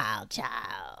 Wild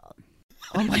Child.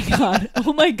 Oh my god!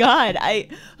 Oh my god!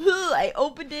 I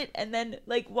opened it and then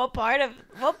what part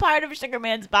of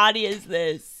Sugarman's body is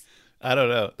this? I don't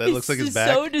know. That looks like his back.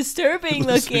 So disturbing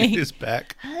looking. His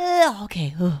back.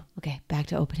 Okay. Back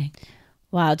to opening.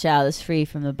 Wild Child is free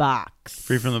from the box.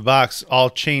 Free from the box, all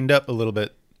chained up a little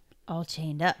bit. All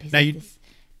chained up. He's Now like this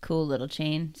cool little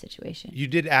chain situation. You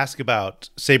did ask about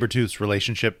Sabretooth's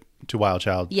relationship to Wild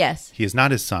Child. Yes. He is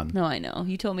not his son. No, I know.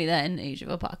 You told me that in Age of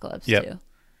Apocalypse, Yep. too.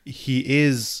 He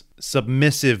is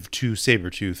submissive to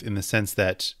Sabretooth in the sense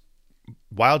that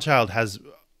Wild Child has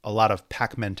a lot of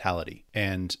pack mentality,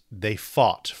 and they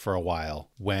fought for a while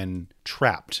when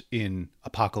trapped in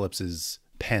Apocalypse's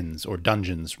pens, or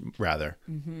dungeons, rather.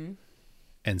 Mm-hmm.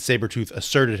 And Sabretooth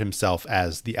asserted himself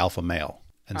as the alpha male.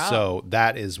 And so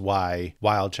that is why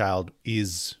Wild Child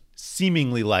is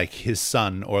seemingly like his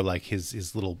son, or like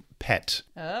his little pet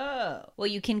Oh. Well,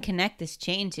 you can connect this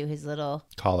chain to his little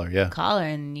collar. Yeah. collar,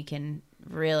 and you can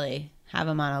really have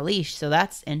him on a leash. So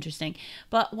that's interesting.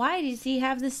 But why does he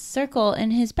have this circle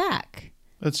in his back?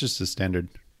 That's just a standard.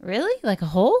 Really? Like a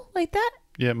hole like that?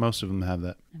 Yeah, most of them have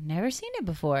that. I've never seen it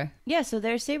before. Yeah, so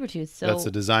there's Sabretooth. So That's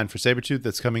the design for Sabretooth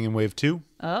that's coming in Wave 2.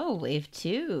 Oh, wave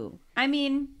 2. I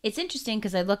mean, it's interesting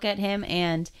because I look at him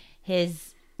and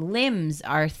his limbs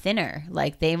are thinner.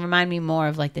 Like, they remind me more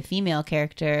of like the female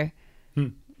character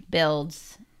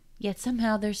builds. Yet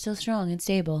somehow they're still strong and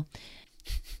stable.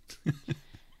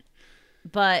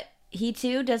 But he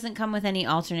too doesn't come with any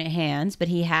alternate hands, but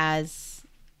he has,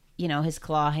 you know, his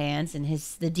claw hands, and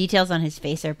the details on his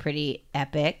face are pretty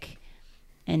epic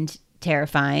and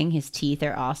terrifying. His teeth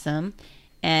are awesome.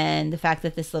 And the fact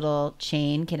that this little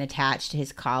chain can attach to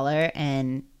his collar,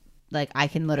 and like I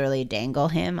can literally dangle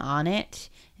him on it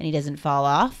and he doesn't fall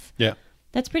off. Yeah.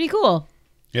 That's pretty cool.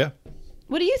 Yeah.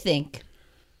 What do you think?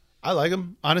 I like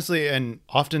him, honestly. And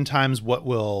oftentimes what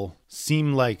will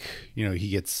seem like, you know,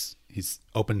 he's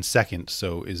open second.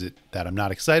 So is it that I'm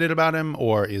not excited about him,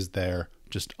 or is there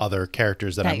just other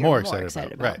characters that I'm you're more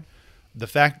excited about? Right. The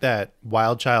fact that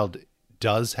Wild Child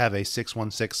does have a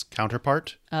 616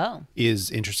 counterpart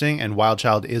is interesting. And Wild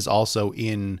Child is also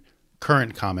in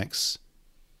current comics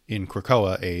in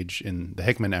Krakoa age, in the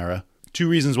Hickman era. 2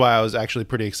 reasons why I was actually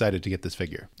pretty excited to get this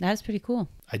figure. That's pretty cool.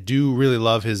 I do really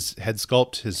love his head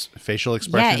sculpt, his facial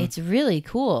expression. Yeah, it's really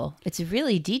cool. It's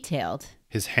really detailed.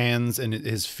 His hands and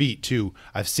his feet too.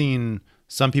 I've seen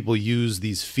some people use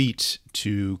these feet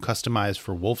to customize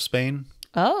for Wolfsbane.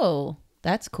 Oh,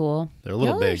 that's cool. They're a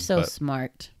little Y'all big, are so but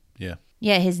smart. yeah.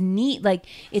 Yeah, his knee, like,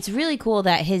 it's really cool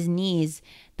that his knees,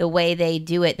 the way they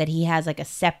do it, that he has like a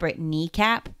separate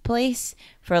kneecap place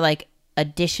for like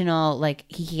additional, like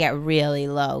he can get really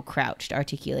low crouched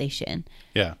articulation.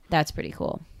 Yeah. That's pretty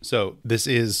cool. So this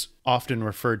is often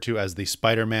referred to as the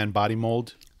Spider-Man body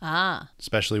mold,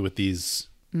 especially with these.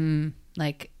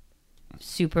 Like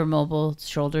super mobile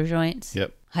shoulder joints.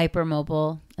 Yep.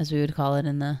 Hypermobile, as we would call it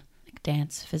in the like,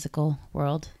 dance physical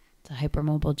world. It's a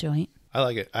hypermobile joint. I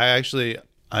like it.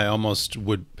 I almost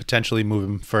would potentially move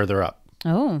him further up.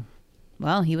 Oh,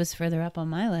 well, he was further up on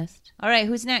my list. All right,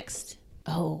 who's next?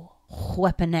 Oh,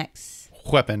 Weapon X.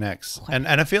 Weapon X. And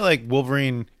I feel like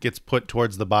Wolverine gets put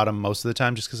towards the bottom most of the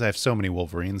time just because I have so many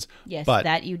Wolverines. Yes, but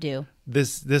that you do.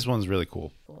 This one's really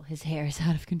cool. His hair is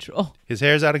out of control. His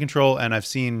hair is out of control, and I've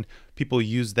seen people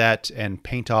use that and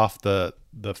paint off the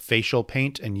facial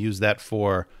paint and use that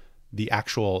for the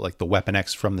actual, like the Weapon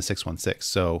X from the 616.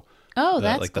 So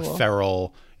that's like cool. the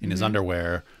ferrule in his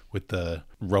underwear with the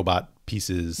robot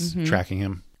pieces tracking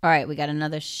him. All right, we got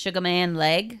another Sugar Man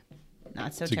leg.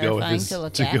 Not so terrifying to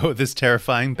look at. To go with this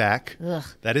terrifying back. Ugh.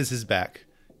 That is his back.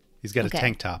 He's got Okay. a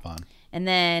tank top on. And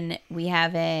then we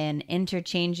have an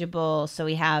interchangeable. So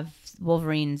we have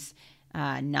Wolverine's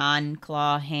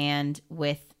non-claw hand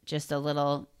with just a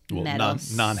little metal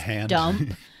non-hand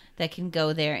stump that can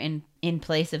go there in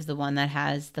place of the one that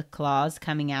has the claws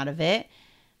coming out of it.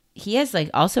 He has like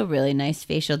also really nice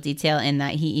facial detail in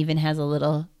that he even has a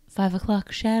little 5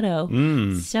 o'clock shadow,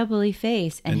 stubbly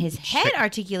face, and his head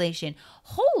articulation.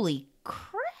 Holy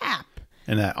crap.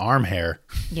 And that arm hair.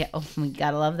 Yeah, oh, we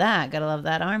gotta love that. Gotta love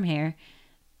that arm hair.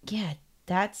 Yeah,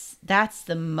 that's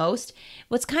the most.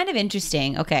 What's kind of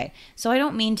interesting. Okay, so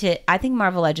I think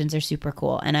Marvel Legends are super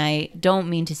cool, and I don't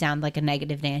mean to sound like a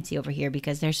negative Nancy over here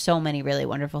because there's so many really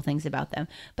wonderful things about them.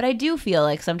 But I do feel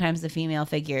like sometimes the female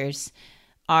figures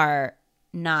are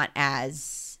not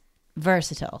as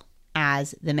versatile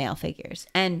as the male figures.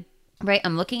 And right,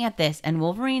 I'm looking at this, and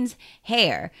Wolverine's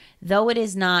hair, though it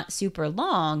is not super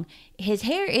long, his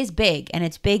hair is big, and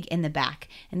it's big in the back.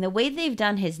 And the way they've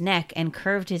done his neck and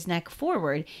curved his neck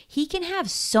forward, he can have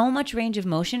so much range of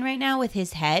motion right now with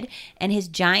his head, and his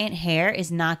giant hair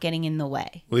is not getting in the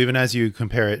way. Well, even as you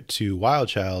compare it to Wild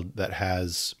Child, that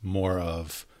has more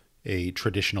of a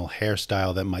traditional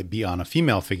hairstyle that might be on a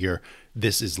female figure,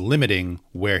 this is limiting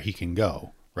where he can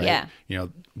go, right? Yeah. You know,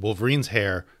 Wolverine's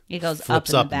hair It goes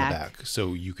flips up in the back.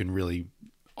 so you can really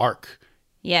arc.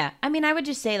 Yeah. I mean, I would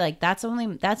just say like that's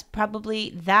probably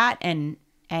that and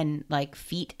like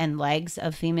feet and legs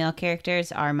of female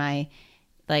characters are my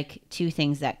like two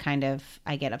things that kind of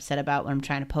I get upset about when I'm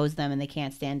trying to pose them and they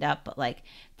can't stand up. But like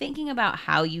thinking about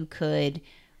how you could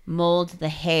mold the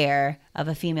hair of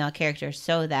a female character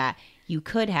so that you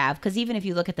could have, because even if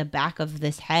you look at the back of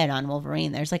this head on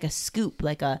Wolverine, there's like a scoop,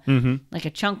 like a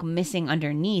chunk missing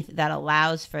underneath that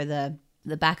allows for the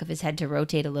back of his head to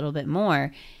rotate a little bit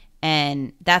more.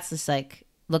 And that's just like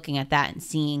looking at that and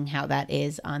seeing how that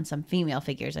is on some female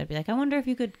figures. I'd be like, I wonder if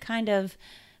you could kind of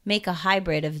make a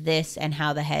hybrid of this and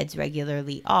how the heads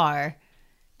regularly are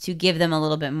to give them a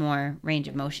little bit more range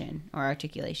of motion or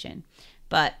articulation.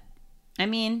 But I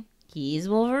mean, he's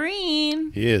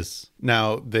Wolverine. He is.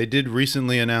 Now, they did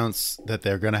recently announce that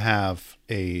they're going to have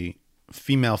a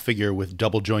female figure with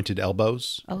double jointed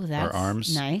elbows or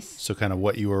arms. Nice. So kind of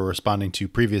what you were responding to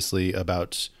previously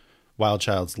about Wild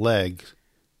Child's leg,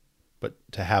 but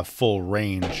to have full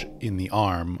range in the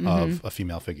arm of a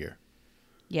female figure.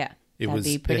 Yeah. It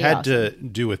had awesome. To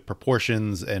do with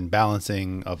proportions and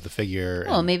balancing of the figure.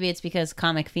 Well, maybe it's because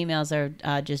comic females are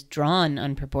just drawn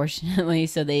unproportionately,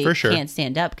 so they can't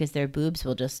stand up because their boobs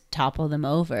will just topple them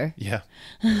over. Yeah.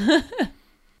 I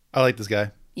like this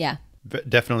guy. Yeah.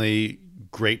 Definitely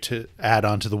great to add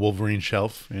onto the Wolverine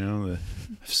shelf. You know,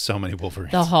 so many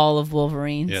Wolverines. The Hall of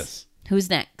Wolverines. Yes. Who's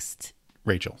next?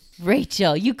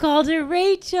 Rachel. You called her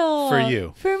Rachel. For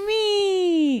you. For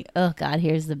me. Oh, God,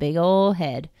 here's the big old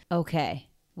head. Okay,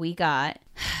 we got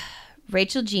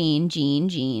Rachel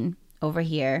Jean over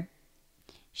here.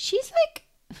 She's like,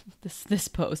 this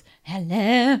pose.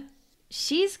 Hello.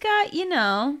 She's got,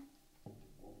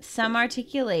 some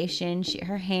articulation.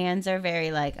 Her hands are very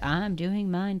like, I'm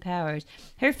doing mind powers.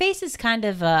 Her face is kind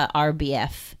of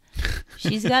RBF.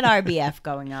 She's got RBF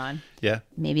going on. Yeah.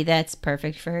 Maybe that's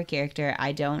perfect for her character.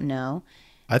 I don't know.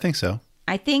 I think so.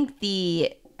 I think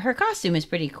her costume is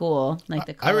pretty cool. Like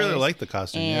the colors, I really like the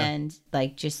costume, and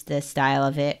like just the style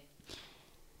of it.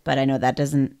 But I know that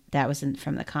wasn't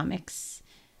from the comics.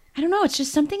 I don't know. It's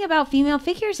just something about female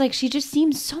figures. Like she just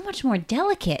seems so much more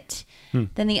delicate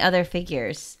than the other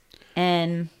figures.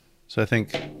 And so I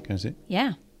think, can I see?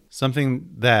 Yeah. Something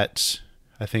that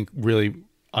I think really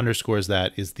underscores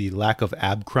that is the lack of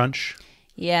ab crunch.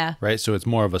 Yeah. Right. So it's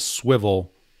more of a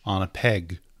swivel on a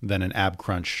peg than an ab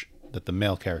crunch that the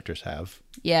male characters have.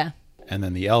 Yeah. And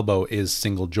then the elbow is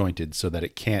single jointed so that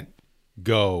it can't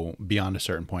go beyond a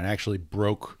certain point. I actually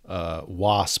broke a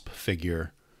Wasp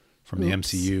figure from the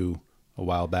MCU a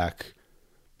while back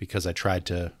because I tried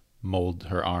to mold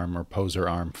her arm or pose her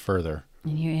arm further.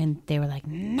 And they were like,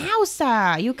 "No,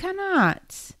 sir, you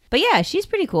cannot." But yeah, she's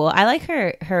pretty cool. I like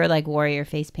her like warrior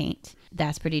face paint.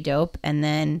 That's pretty dope. And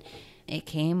then it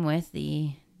came with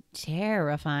the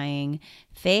terrifying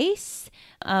face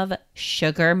of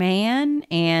Sugar Man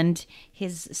and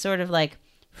his sort of like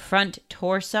front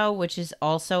torso, which is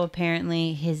also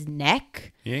apparently his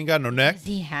neck. He ain't got no neck.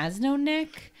 He has no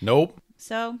neck. Nope.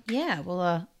 So yeah,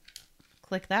 we'll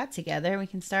click that together. We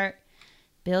can start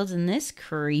building this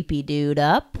creepy dude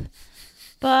up.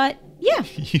 But yeah,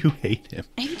 you hate him.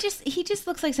 He just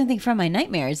looks like something from my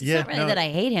nightmares. It's not really that I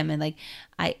hate him, and like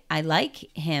I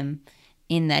like him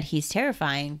in that he's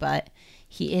terrifying, but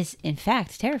he is in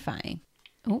fact terrifying.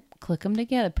 Oh, click them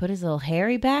together. Put his little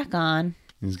hairy back on.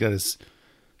 He's got his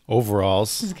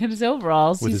overalls.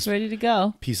 He's ready to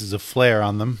go. Pieces of flair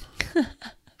on them.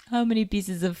 How many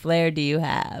pieces of flair do you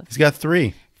have? He's got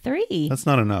 3. 3. That's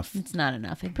not enough. It's not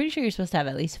enough. I'm pretty sure you're supposed to have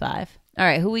at least 5. All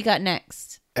right, who we got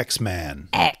next? X-Man.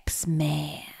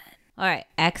 All right,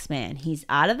 X-Man. He's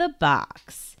out of the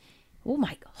box. Oh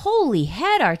my, holy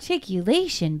head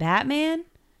articulation, Batman.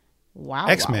 Wow.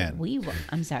 X-Man.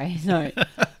 I'm sorry.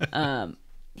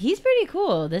 He's pretty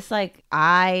cool. This like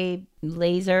eye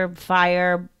laser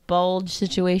fire bulge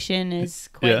situation is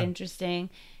quite interesting.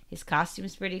 His costume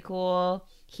is pretty cool.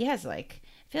 He has like,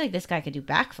 I feel like this guy could do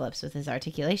backflips with his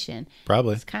articulation.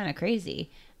 Probably. It's kind of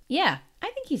crazy. Yeah,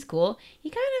 I think he's cool. He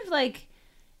kind of like,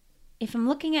 if I'm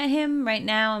looking at him right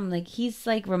now, I'm like, he's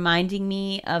like reminding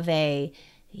me of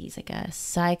he's like a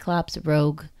Cyclops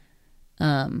Rogue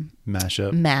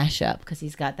mashup because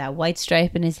he's got that white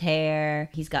stripe in his hair.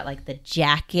 He's got like the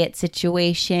jacket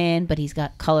situation, but he's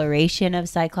got coloration of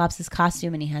Cyclops'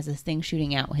 costume, and he has this thing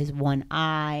shooting out his one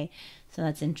eye. So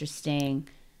that's interesting.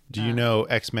 Do you know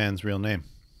X-Man's real name?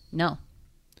 No.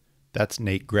 That's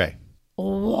Nate Gray.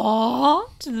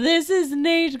 What? This is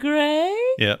Nate Gray?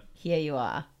 Yep. Here you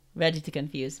are, ready to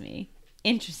confuse me.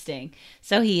 Interesting.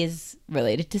 So he is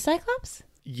related to Cyclops?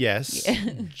 Yes,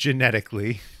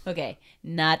 genetically. Okay,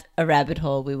 not a rabbit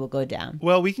hole we will go down.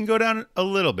 Well, we can go down a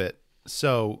little bit.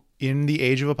 So, in the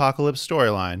Age of Apocalypse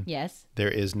storyline, Yes. there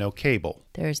is no Cable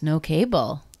There's no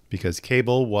Cable. because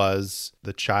Cable was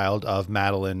the child of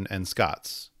Madeline and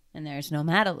Scott's. And there's no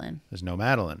Madeline. There's no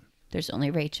Madeline. There's only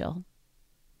Rachel.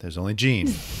 There's only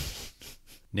Jean.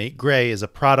 Nate Gray is a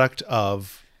product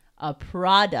of A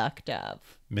product of.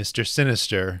 Mr.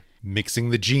 Sinister mixing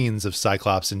the genes of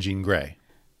Cyclops and Jean Grey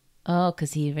Oh,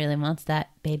 because he really wants that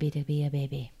baby to be a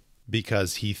baby.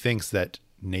 because he thinks that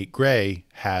Nate Gray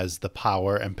has the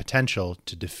power and potential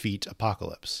to defeat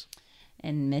Apocalypse.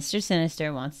 And Mr.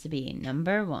 Sinister wants to be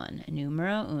number one,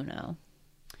 numero uno.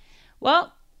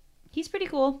 Well, he's pretty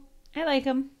cool. I like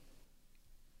him.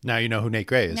 Now you know who Nate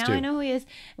Gray is, Now too. I know who he is.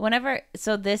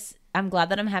 I'm glad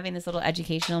that I'm having this little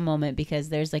educational moment because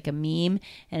there's like a meme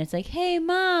and it's like, hey,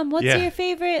 Mom, what's Yeah. your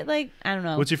favorite? Like, I don't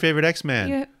know. What's your favorite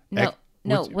X-Man?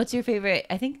 What's your favorite?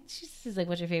 I think she says like,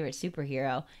 what's your favorite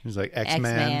superhero? He's like,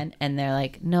 X-Man. And they're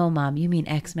like, no, Mom, you mean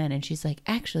X-Men. And she's like,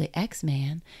 actually,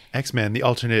 X-Man. X-Men, the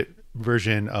alternate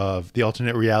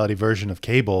reality version of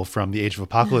Cable from the Age of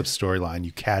Apocalypse storyline,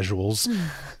 you casuals.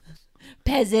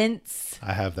 Peasants.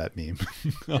 I have that meme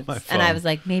on my phone. And I was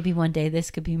like, maybe one day this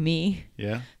could be me.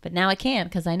 Yeah. But now I can't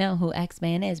because I know who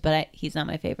X-Man is, but he's not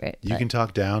my favorite. You can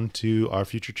talk down to our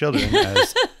future children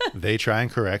as they try and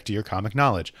correct your comic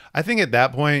knowledge. I think at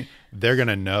that point, they're going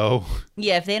to know.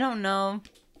 Yeah, if they don't know,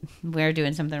 we're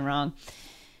doing something wrong.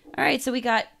 All right, so we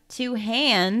got two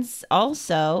hands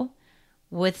also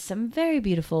with some very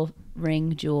beautiful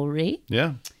ring jewelry.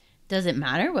 Yeah. Does it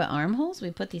matter what armholes we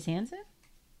put these hands in?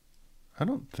 I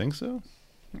don't think so.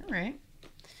 All right.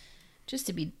 Just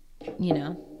to be,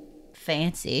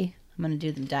 fancy, I'm going to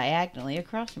do them diagonally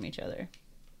across from each other.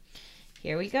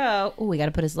 Here we go. Oh, we got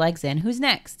to put his legs in. Who's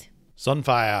next?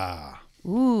 Sunfire.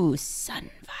 Ooh, Sunfire.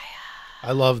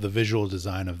 I love the visual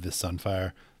design of this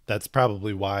Sunfire. That's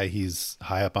probably why he's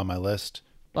high up on my list.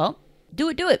 Well, do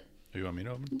it. You want me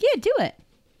to open? Yeah, do it.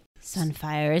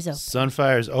 Sunfire is open.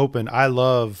 Sunfire's open. I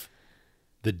love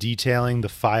the detailing, the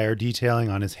fire detailing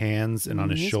on his hands and on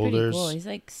his He's shoulders. pretty cool. He's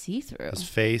like see-through. His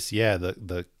face, yeah,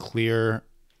 the clear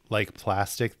like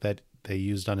plastic that they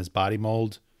used on his body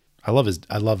mold. I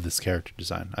love this character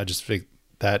design. I just think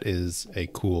that is a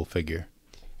cool figure.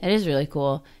 It is really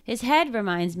cool. His head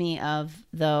reminds me of,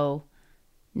 though,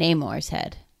 Namor's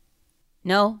head.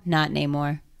 No, not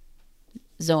Namor.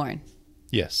 Zorn.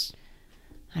 Yes.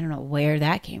 I don't know where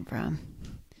that came from.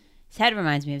 His head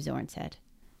reminds me of Zorn's head.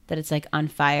 That it's like on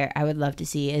fire. I would love to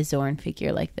see a Zorn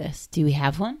figure like this. Do we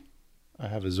have one? I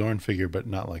have a Zorn figure, but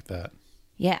not like that.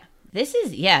 Yeah. This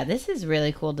is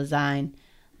really cool design.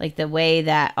 Like the way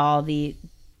that all the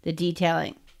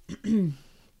detailing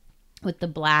with the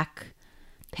black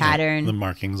pattern. The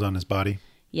markings on his body.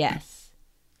 Yes.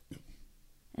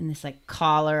 And this like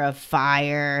collar of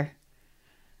fire.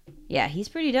 Yeah, he's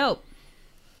pretty dope.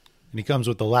 And he comes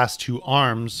with the last two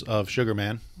arms of Sugar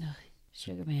Man.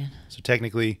 Sugar Man. So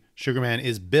technically, Sugar Man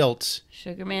is built,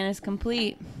 Sugar Man is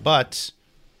complete. but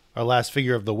our last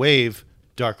figure of the wave,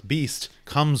 Dark Beast,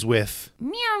 comes with.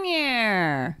 Meow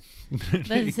meow.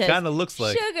 It kind of looks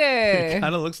like sugar. It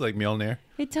kind of looks like Mjolnir.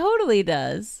 It totally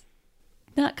does.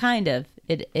 Not kind of.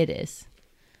 It is.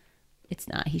 It's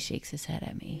not. He shakes his head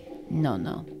at me.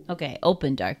 No. Okay,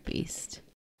 open Dark Beast.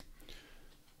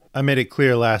 I made it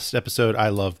clear last episode I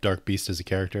love Dark Beast as a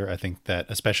character. I think that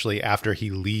especially after he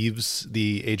leaves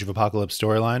the Age of Apocalypse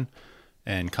storyline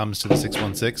and comes to the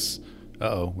 616.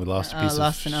 We lost a piece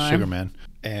of Sugar Man.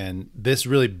 And this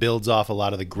really builds off a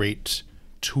lot of the great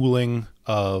tooling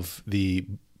of the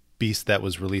Beast that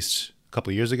was released a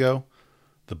couple of years ago.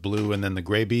 The blue and then the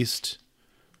gray Beast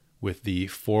with the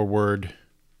forward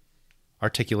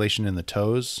articulation in the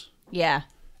toes. Yeah.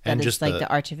 And That is just like the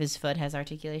arch of his foot has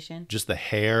articulation. Just the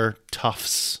hair,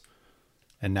 tufts,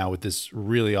 and now with this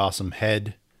really awesome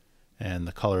head and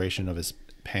the coloration of his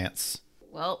pants.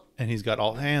 Well. And he's got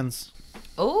all hands.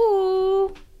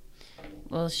 Oh.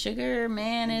 Well, Sugar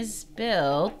Man is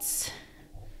built.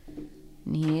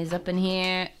 And he is up in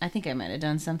here. I think I might have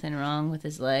done something wrong with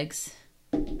his legs.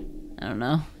 I don't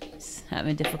know. He's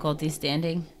having difficulty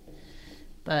standing.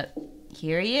 But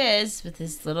here he is with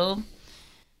his little...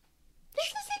 This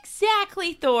is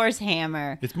exactly Thor's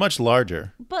hammer. It's much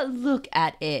larger. But look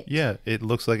at it. Yeah, it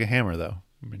looks like a hammer, though.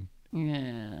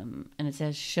 And it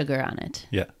says sugar on it.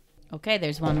 Yeah. Okay,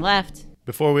 there's one left.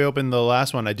 Before we open the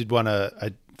last one, I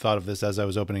thought of this as I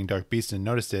was opening Dark Beast and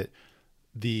noticed it.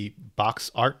 The box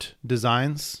art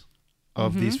designs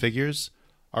of these figures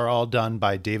are all done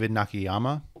by David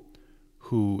Nakayama,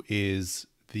 who is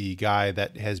the guy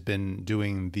that has been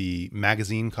doing the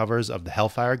magazine covers of the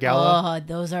Hellfire Gala. Oh,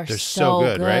 those are They're so so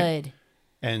good, good. right?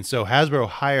 And so Hasbro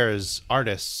hires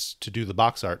artists to do the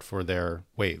box art for their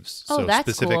waves. Oh, so that's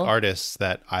specific cool. artists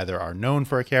that either are known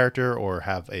for a character or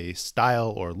have a style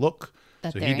or look.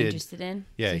 That so they're interested in.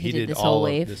 Yeah, So he did this all whole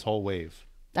of wave. this whole wave.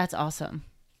 That's awesome.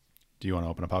 Do you want to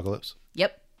open Apocalypse?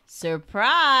 Yep.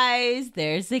 Surprise!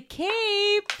 There's a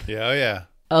cape. Yeah, oh yeah.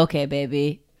 Okay,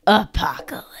 baby.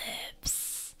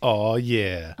 Apocalypse. Oh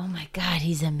yeah. Oh my God,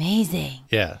 he's amazing.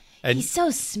 Yeah. And He's so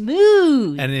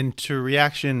smooth. And into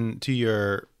reaction to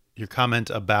your comment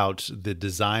about the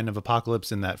design of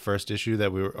Apocalypse in that first issue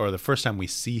or the first time we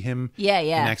see him Yeah.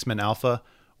 in X-Men Alpha,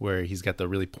 where he's got the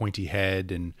really pointy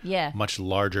head and much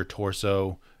larger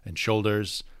torso and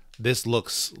shoulders. This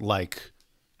looks like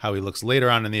how he looks later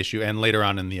on in the issue and later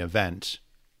on in the event.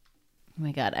 Oh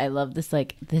my God, I love this.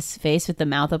 Like this face with the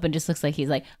mouth open just looks like he's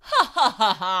like, ha ha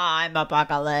ha ha, I'm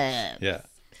Apocalypse. Yeah.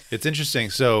 It's interesting.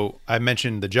 So I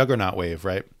mentioned the Juggernaut wave,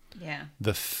 right? Yeah.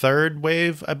 The third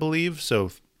wave, I believe.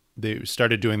 So they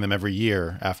started doing them every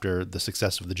year after the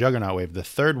success of the Juggernaut wave. The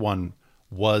third one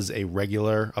was a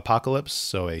regular Apocalypse,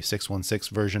 so a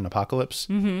 616 version Apocalypse.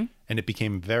 Mm-hmm. And it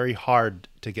became very hard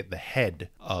to get the head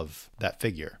of that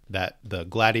figure. That the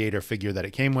Gladiator figure that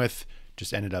it came with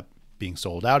just ended up being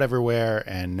sold out everywhere.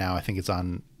 And now I think it's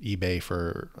on eBay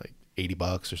for like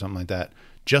 $80 or something like that,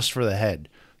 just for the head.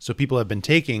 So people have been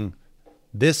taking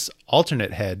this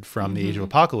alternate head from the Age of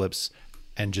Apocalypse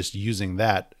and just using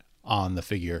that on the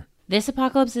figure. This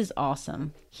Apocalypse is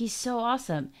awesome. He's so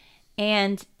awesome.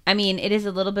 And I mean, it is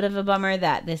a little bit of a bummer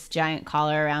that this giant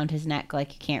collar around his neck,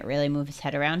 like, he can't really move his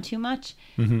head around too much.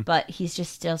 Mm-hmm. But he's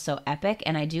just still so epic.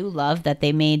 And I do love that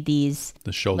they made these,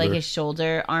 The shoulder. like his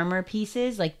shoulder armor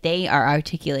pieces, like they are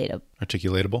articulatable.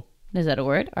 Articulatable. Is that a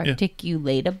word?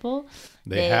 Articulatable?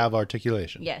 They have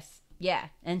articulation. Yes. Yeah.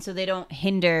 And so they don't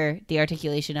hinder the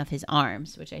articulation of his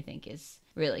arms, which I think is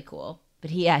really cool. But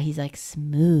he's like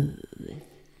smooth.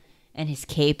 And his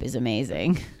cape is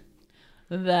amazing.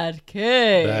 That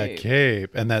cape. That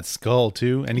cape. And that skull,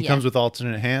 too. And he comes with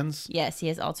alternate hands. Yes, he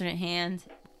has alternate hand.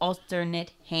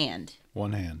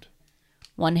 One hand.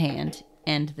 One hand.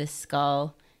 And this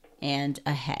skull and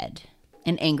a head.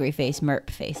 An angry face,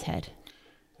 merp face head.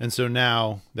 And so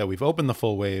now that we've opened the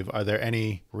full wave, are there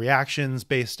any reactions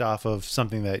based off of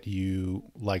something that you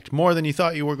liked more than you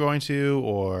thought you were going to,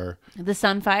 or? The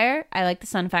Sunfire. I like the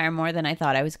Sunfire more than I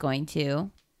thought I was going to.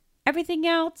 Everything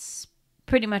else,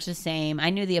 pretty much the same.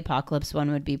 I knew the Apocalypse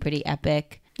one would be pretty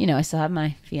epic. You know, I still have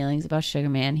my feelings about Sugar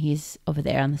Man. He's over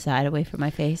there on the side away from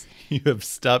my face. You have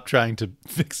stopped trying to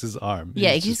fix his arm.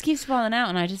 Yeah, he just keeps falling out,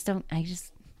 and I just,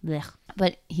 blech.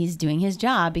 But he's doing his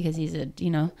job because he's a,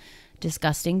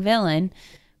 disgusting villain.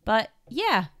 But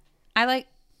yeah, I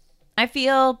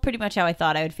feel pretty much how I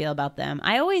thought I would feel about them.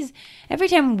 Every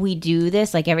time we do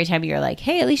this, like every time you're like,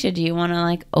 hey, Alicia, do you want to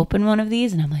like open one of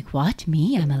these? And I'm like, what?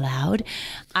 Me? I'm allowed.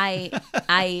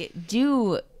 I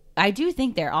do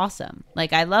think they're awesome.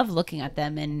 Like I love looking at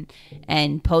them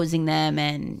and posing them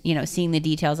and, seeing the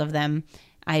details of them.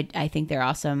 I think they're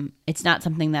awesome. It's not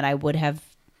something that I would have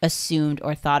assumed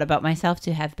or thought about myself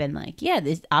to have been like, yeah,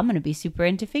 I'm going to be super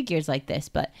into figures like this,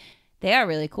 but they are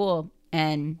really cool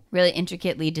and really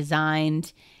intricately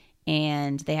designed,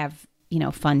 and they have,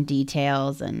 fun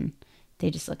details, and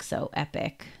they just look so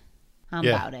epic. I'm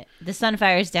about it. The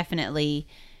Sunfire is definitely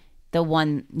the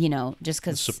one, just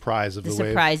because surprise of the wave.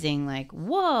 Surprising, like,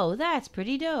 whoa, that's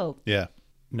pretty dope. Yeah.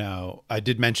 Now, I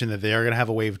did mention that they are going to have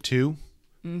a wave 2.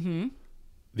 Mm-hmm.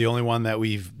 The only one that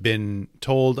we've been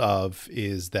told of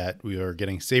is that we are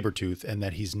getting Sabretooth and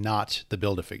that he's not the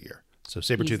Build-A-Figure. So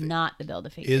Sabretooth not the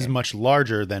Build-A-Figure. is much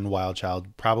larger than Wild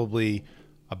Child, probably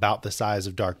about the size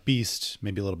of Dark Beast,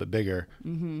 maybe a little bit bigger.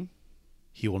 Mm-hmm.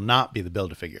 He will not be the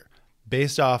Build-A-Figure.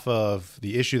 Based off of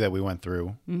the issue that we went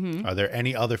through, are there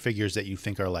any other figures that you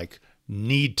think are like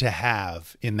need to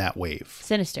have in that wave?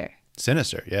 Sinister.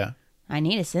 Sinister, yeah. I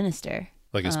need a Sinister.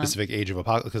 Like a specific Age of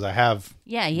Apocalypse, because I have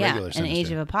regular an Sinister.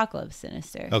 Age of Apocalypse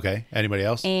Sinister. Okay. Anybody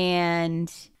else?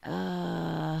 And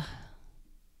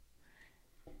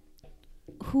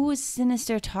who was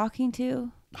Sinister talking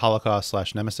to?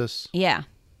 Holocaust/Nemesis. Yeah.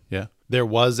 Yeah. There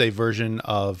was a version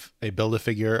of a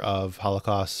Build-A-Figure of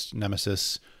Holocaust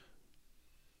Nemesis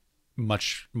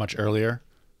much, much earlier.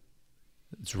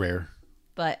 It's rare.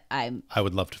 But I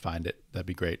would love to find it. That'd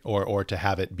be great. Or to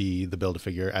have it be the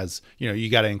Build-A-Figure, as, you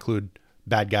got to include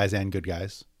bad guys and good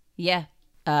guys. Yeah.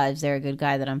 Is there a good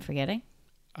guy that I'm forgetting?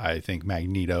 I think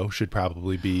Magneto should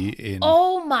probably be in.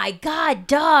 Oh my God,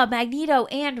 duh. Magneto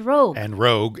and Rogue. And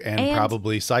Rogue and, And-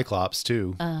 probably Cyclops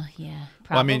too. Yeah.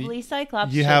 Well, I Probably mean,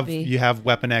 Cyclops you should have be. you have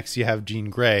Weapon X, you have Jean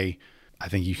Grey. I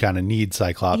think you kind of need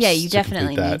Cyclops. Yeah, you to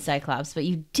definitely complete that. need Cyclops, but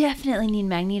you definitely need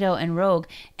Magneto and Rogue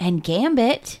and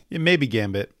Gambit. Yeah, maybe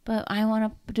Gambit. But I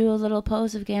want to do a little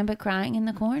pose of Gambit crying in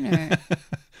the corner.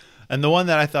 And the one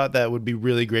that I thought that would be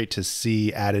really great to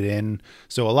see added in.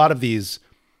 So a lot of these,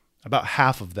 about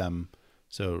half of them.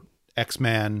 So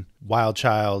X-Man, Wild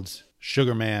Child,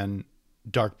 Sugar Man,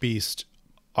 Dark Beast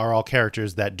are all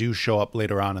characters that do show up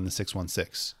later on in the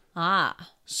 616.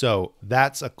 Ah. So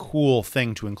that's a cool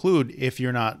thing to include if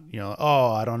you're not,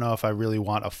 oh, I don't know if I really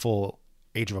want a full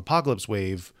Age of Apocalypse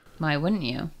wave. Why wouldn't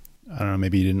you? I don't know,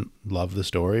 maybe you didn't love the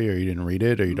story or you didn't read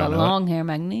it or you don't The know it. long hair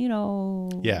Magneto.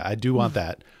 Yeah, I do want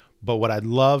that. But what I'd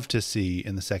love to see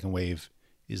in the second wave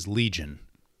is Legion,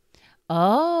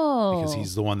 Oh. because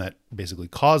he's the one that basically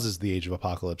causes the Age of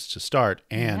Apocalypse to start.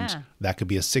 And Yeah. that could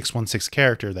be a 616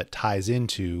 character that ties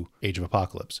into Age of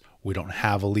Apocalypse. We don't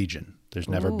have a Legion. There's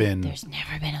never Ooh, been There's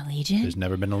never been a Legion. There's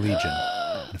never been a Legion.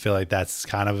 I feel like that's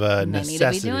kind of a They necessity.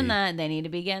 need to be doing that. They need to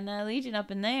be getting that Legion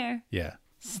up in there. Yeah.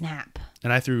 Snap.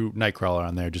 And I threw Nightcrawler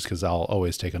on there just because I'll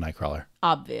always take a Nightcrawler,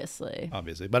 Obviously.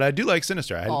 obviously. But I do like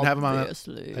Sinister. I didn't have him on.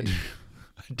 Obviously.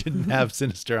 I didn't have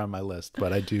Sinister on my list,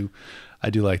 but I do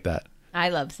like that. I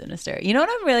love Sinister. You know what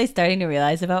I'm really starting to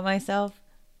realize about myself?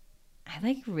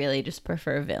 I really just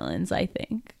prefer villains, I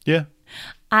think. Yeah.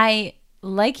 I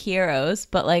like heroes,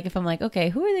 but if I'm okay,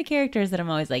 who are the characters that I'm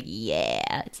always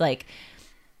yeah, it's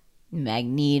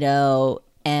Magneto,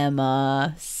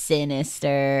 Emma,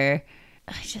 Sinister.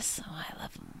 I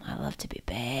love them. I love to be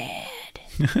bad.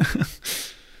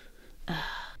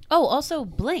 Oh, also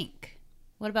Blink.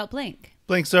 What about Blink?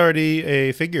 Blink's already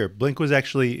a figure. Blink was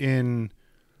actually in,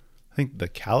 I think, the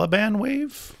Caliban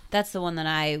wave. That's the one that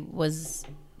I was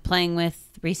playing with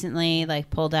recently,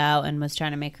 pulled out and was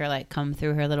trying to make her come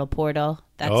through her little portal.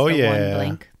 That's Oh, the yeah. one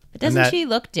Blink. But And doesn't that- she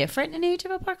look different in Age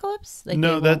of Apocalypse?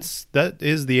 No, that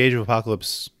is the Age of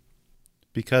Apocalypse,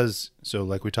 because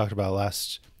like we talked about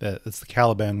that's the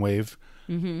Caliban wave.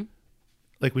 Mm-hmm.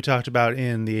 Like we talked about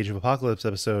in the Age of Apocalypse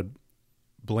episode,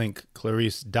 Blink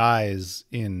Clarice dies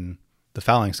in the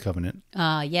Phalanx Covenant.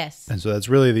 Yes. And so that's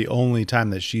really the only time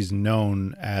that she's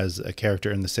known as a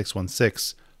character in the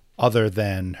 616, other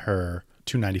than her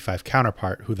 295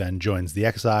 counterpart, who then joins the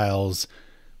Exiles,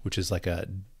 which is like a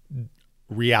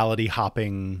reality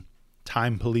hopping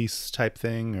time police type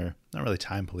thing, or not really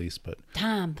time police, but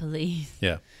Time police.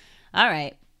 yeah. All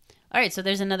right. So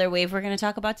there's another wave we're going to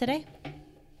talk about today.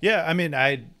 Yeah, I mean,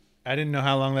 I didn't know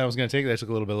how long that was going to take. That took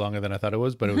a little bit longer than I thought it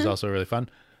was, but it was also really fun.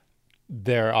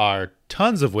 There are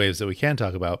tons of waves that we can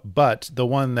talk about, but the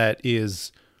one that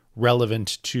is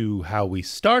relevant to how we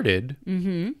started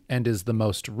and is the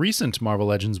most recent Marvel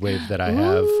Legends wave that I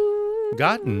have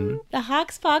gotten, The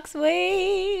Hoxpox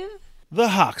wave. the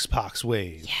Hoxpox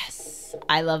wave. Yes.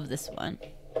 I love this one.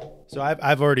 So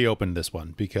I've already opened this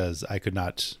one because I could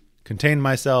not contain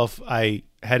myself. I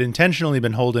had intentionally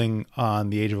been holding on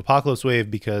the Age of Apocalypse wave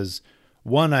because,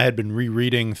 one, I had been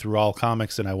rereading through all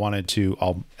comics and I wanted to,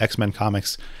 all X-Men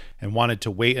comics, and wanted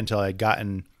to wait until I had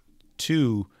gotten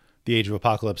to the Age of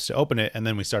Apocalypse to open it. And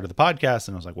then we started the podcast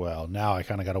and I was like, well, now I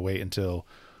kind of got to wait until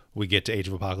we get to Age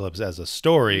of Apocalypse as a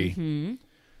story.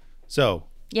 So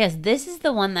Yes, this is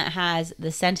the one that has the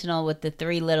Sentinel with the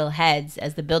 3 little heads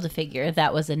as the Build-A-Figure.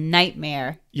 That was a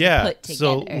nightmare to put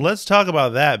so together. let's talk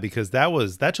about that, because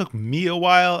that took me a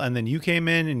while, and then you came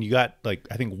in and you got I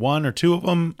think 1 or 2 of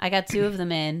them. I got 2 of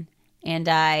them in, and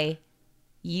I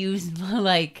used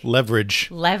Leverage.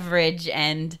 leverage,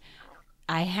 and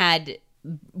I had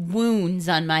wounds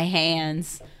on my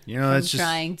hands from That's just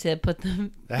trying to put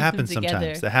them that happens together.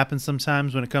 sometimes. That happens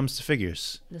sometimes when it comes to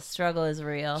figures. The struggle is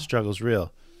real. Struggle's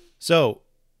real. So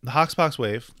the Hoxpox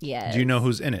wave. Yes. Do you know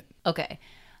who's in it? Okay.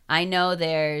 I know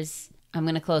I'm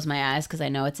going to close my eyes because I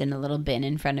know it's in a little bin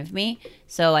in front of me.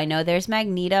 So I know there's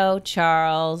Magneto,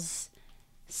 Charles,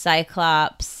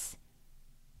 Cyclops,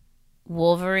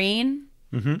 Wolverine.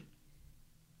 Mm-hmm.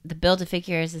 The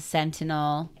Build-A-Figure is a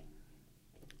Sentinel.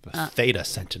 The Theta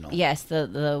Sentinel. Yes,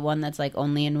 the one that's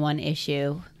only in 1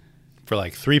 issue. For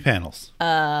 3 panels.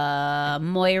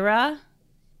 Moira,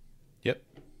 Yep.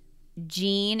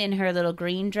 Jean in her little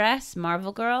green dress,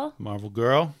 Marvel Girl. Marvel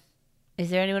Girl. Is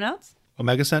there anyone else?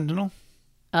 Omega Sentinel.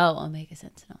 Oh, Omega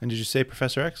Sentinel. And did you say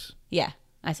Professor X? Yeah,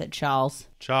 I said Charles.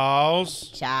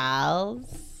 Charles.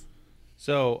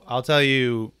 So I'll tell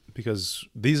you, because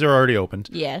these are already opened.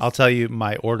 Yes. I'll tell you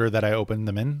my order that I opened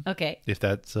them in, Okay, if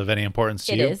that's of any importance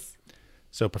to it you. is.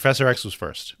 So Professor X was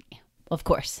first. Of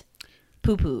course.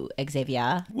 Poo poo,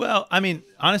 Xavier. Well, I mean,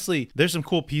 honestly, there's some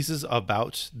cool pieces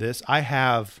about this. I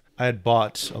had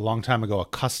bought a long time ago a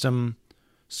custom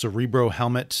Cerebro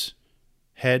helmet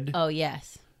head Oh,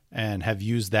 yes. and have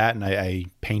used that. And I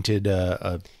painted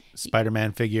a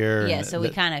Spider-Man figure. Yeah, and so we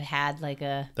kind of had like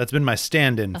that's been my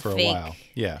stand-in for a fake while.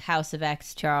 Yeah. House of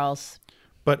X Charles.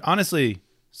 But honestly,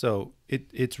 so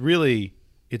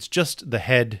it's just the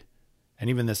head, and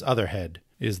even this other head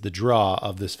is the draw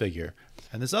of this figure.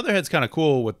 And this other head's kind of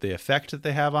cool with the effect that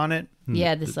they have on it.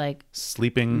 Yeah, this like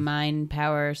Sleeping. mind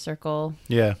power circle.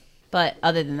 Yeah. But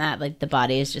other than that, like the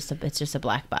body is just a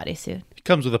black bodysuit. It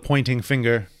comes with a pointing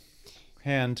finger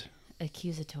hand.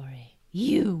 Accusatory.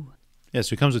 You. Yeah,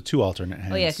 so it comes with 2 alternate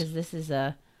hands. Oh yeah, because this is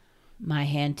my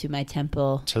hand to my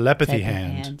temple. Telepathy type of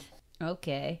hand.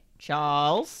 Okay.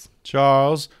 Charles.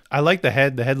 Charles. I like the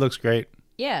head. The head looks great.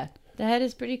 Yeah, the head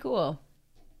is pretty cool.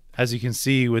 As you can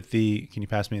see with can you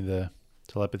pass me the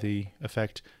telepathy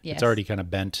effect? Yes. It's already kind of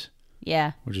bent,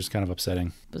 Yeah. which is kind of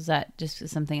upsetting. Was that just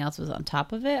something else was on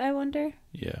top of it, I wonder?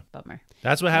 Yeah. Bummer.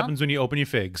 That's what happens when you open your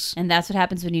figs. And that's what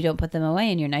happens when you don't put them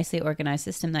away in your nicely organized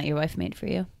system that your wife made for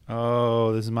you.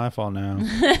 Oh, this is my fault now.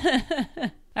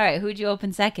 All right, who'd you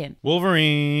open second?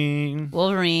 Wolverine.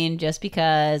 Wolverine, just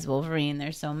because Wolverine.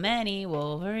 There's so many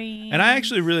Wolverine. And I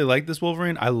actually really like this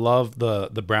Wolverine. I love the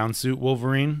brown suit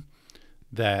Wolverine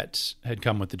that had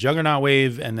come with the Juggernaut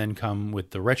wave and then come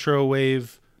with the Retro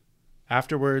wave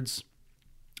afterwards.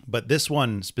 But this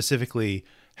one specifically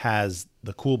has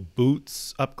the cool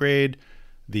boots upgrade,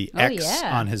 the X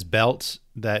yeah. on his belt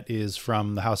that is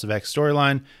from the House of X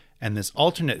storyline, and this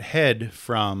alternate head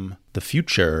from the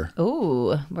future.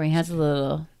 Ooh, where he has a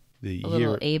little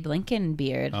Year, Abe Lincoln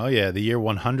beard. oh yeah, the year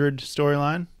 100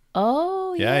 storyline.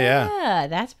 Oh, yeah.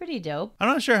 That's pretty dope. I'm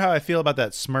not sure how I feel about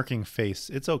that smirking face.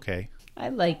 It's okay. I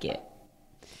like it.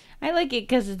 I like it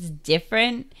because it's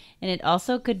different, and it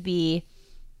also could be,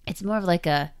 it's more of like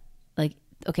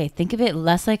okay, think of it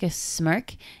less like a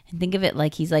smirk and think of it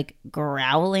like he's like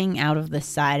growling out of the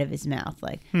side of his mouth,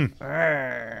 like,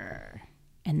 "Arr."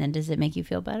 And then does it make you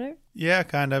feel better? Yeah,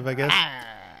 kind of, I guess.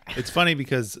 It's funny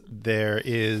because there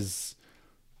is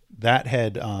that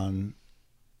head on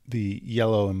the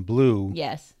yellow and blue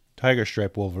Yes. tiger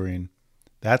stripe Wolverine.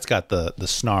 That's got the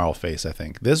snarl face, I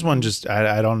think. This one just,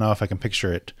 I don't know if I can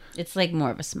picture it. It's like more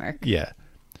of a smirk, Yeah.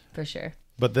 for sure.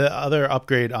 But the other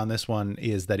upgrade on this one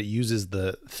is that it uses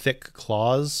the thick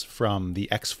claws from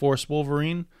the X-Force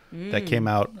Wolverine that came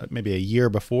out maybe a year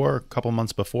before, a couple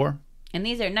months before. And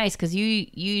these are nice because you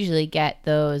usually get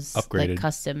those Upgraded. like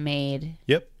custom made.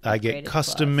 Yep. I get Upgraded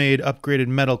custom-made upgraded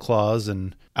metal claws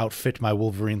and outfit my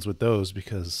Wolverines with those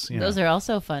because, you know. Those are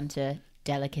also fun to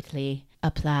delicately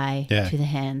apply Yeah. to the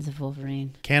hands of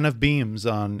Wolverine. Can of Beams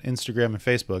on Instagram and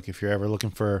Facebook if you're ever looking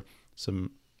for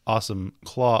some awesome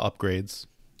claw upgrades.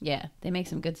 Yeah, they make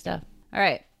some good stuff. All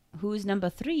right, who's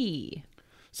number 3?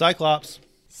 Cyclops.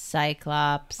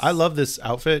 Cyclops. I love this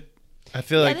outfit. I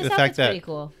feel like this the fact outfit's that pretty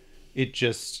cool. it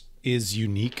just is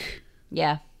unique.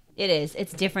 Yeah, it is.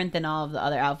 It's different than all of the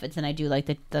other outfits, and I do like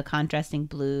the contrasting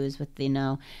blues with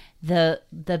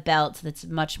the belt that's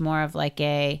much more of like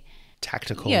a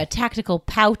tactical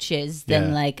pouches than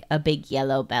Yeah. like a big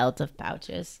yellow belt of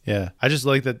pouches. Yeah. I just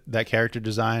like that character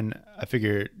design. I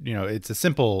figure, it's a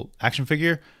simple action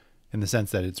figure in the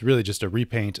sense that it's really just a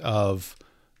repaint of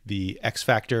the X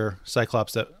Factor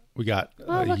Cyclops that we got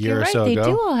Oh, a look, year you're or right. so They ago.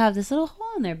 do all have this little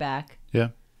hole in their back. Yeah.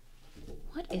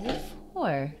 What is it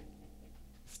for?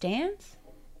 Stands?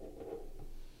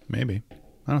 Maybe.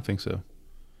 I don't think so.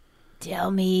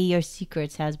 Tell me your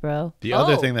secrets, Hasbro. The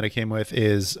other thing that it came with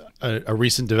is a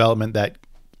recent development that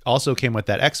also came with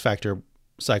that X Factor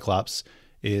Cyclops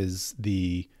is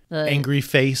the angry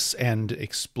face and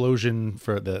explosion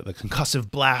for the concussive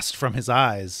blast from his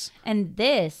eyes. And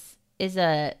this is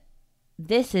a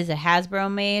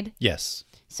Hasbro made. Yes.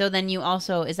 So then you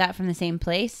also, is that from the same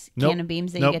place? Nope. Can of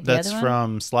Beams that Nope, you get the that's other one?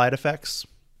 from Slide Effects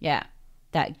Yeah.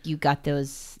 That you got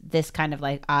this kind of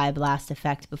like eye blast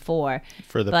effect before.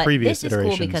 for the But previous this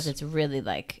iterations. is cool because it's really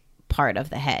like part of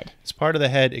the head. It's part of the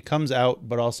head. It comes out,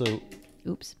 but also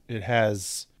Oops. it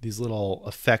has these little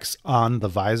effects on the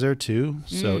visor too.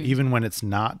 So even when it's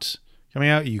not coming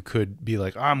out, you could be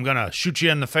like, I'm going to shoot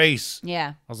you in the face.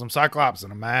 Yeah. Because I'm Cyclops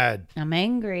and I'm mad. I'm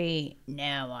angry.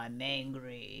 Now I'm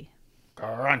angry.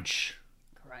 Crunch.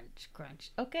 Crunch,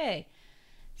 crunch. Okay.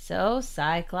 So,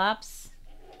 Cyclops.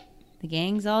 The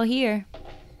gang's all here.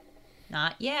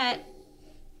 Not yet.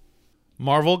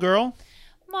 Marvel Girl.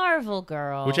 Marvel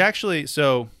Girl. Which actually,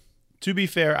 so to be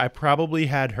fair, I probably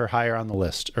had her higher on the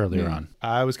list earlier on.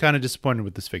 I was kind of disappointed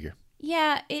with this figure.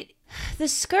 Yeah, the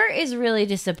skirt is really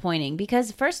disappointing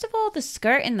because first of all, the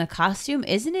skirt in the costume,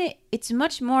 isn't it? It's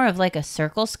much more of like a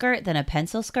circle skirt than a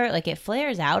pencil skirt. Like it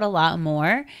flares out a lot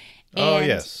more. Oh, And,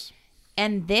 yes.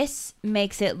 And this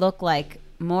makes it look like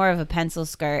more of a pencil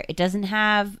skirt. It doesn't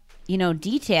have,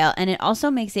 detail, and it also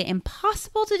makes it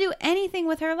impossible to do anything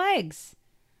with her legs.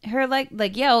 Her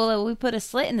we put a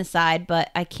slit in the side, but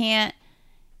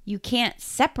you can't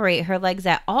separate her legs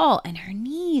at all, and her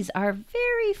knees are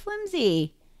very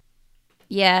flimsy.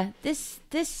 Yeah, this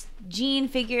Jean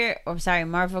figure,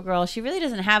 Marvel Girl, she really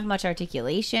doesn't have much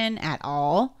articulation at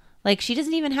all. Like, she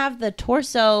doesn't even have the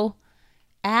torso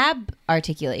ab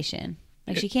articulation.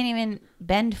 Like, she can't even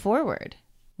bend forward.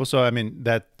 Well, so, I mean,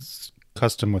 that's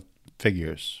custom with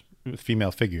figures, with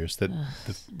female figures.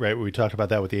 Right? We talked about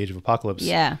that with the Age of Apocalypse.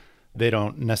 Yeah. They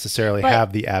don't necessarily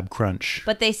have the ab crunch.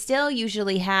 But they still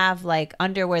usually have, like,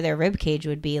 under where their rib cage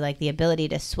would be, like, the ability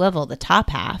to swivel the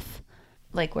top half.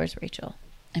 Like, where's Rachel?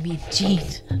 I mean, Jean.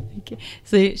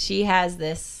 So she has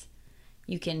this,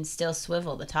 you can still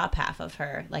swivel the top half of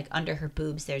her. Like, under her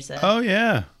boobs, there's a... Oh,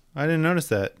 yeah. I didn't notice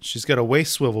that. She's got a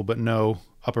waist swivel, but no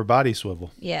upper body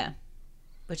swivel. Yeah.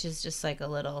 Which is just like a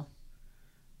little...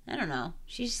 I don't know.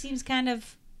 She seems kind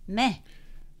of meh.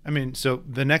 I mean, so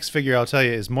the next figure I'll tell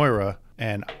you is Moira.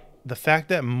 And the fact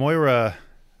that Moira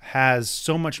has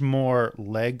so much more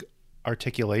leg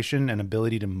articulation and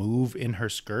ability to move in her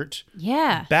skirt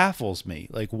baffles me.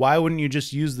 Like, why wouldn't you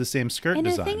just use the same skirt design?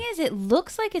 And the thing is, it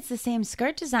looks like it's the same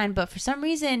skirt design, but for some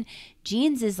reason,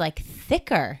 Jean's is like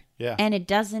thicker. Yeah. And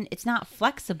it's not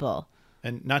flexible.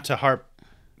 And not to harp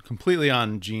completely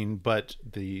on Jean, but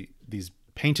these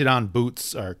painted on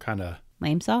boots are kind of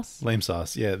lame sauce.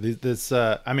 Yeah.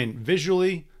 I mean,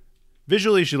 visually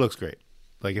she looks great.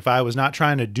 Like, if I was not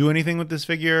trying to do anything with this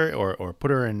figure or put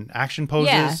her in action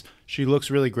poses, she looks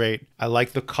really great. I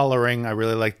like the coloring. I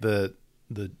really like the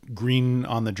green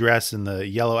on the dress and the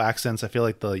yellow accents. I feel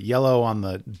like the yellow on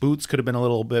the boots could have been a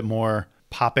little bit more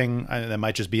popping. That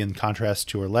might just be in contrast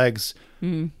to her legs.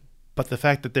 Mm-hmm. But the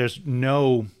fact that there's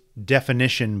no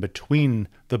definition between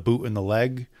the boot and the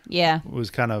leg was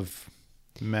kind of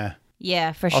meh.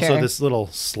 Yeah, for sure. Also, this little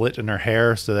slit in her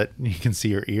hair so that you can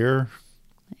see her ear.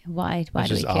 Why do we care?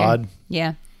 Which is odd.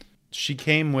 Yeah. She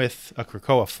came with a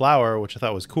Krakoa flower, which I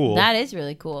thought was cool. That is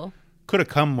really cool. Could have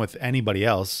come with anybody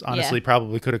else. Honestly,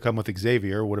 probably could have come with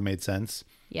Xavier. Would have made sense.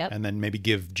 Yep. And then maybe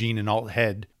give Jean an alt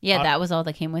head. Yeah, that was all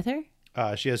that came with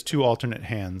her? She has 2 alternate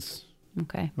hands.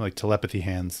 Okay. Like telepathy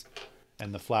hands.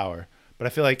 And the flower. But I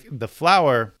feel like the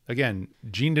flower, again,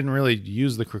 Jean didn't really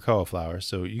use the Krakoa flower.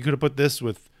 So you could have put this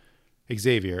with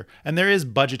Xavier. And there is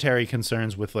budgetary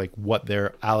concerns with like what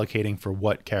they're allocating for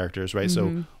what characters, right?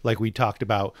 So like we talked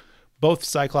about, both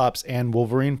Cyclops and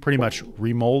Wolverine pretty much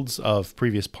remolds of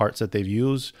previous parts that they've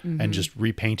used and just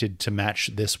repainted to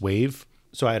match this wave.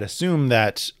 So I'd assume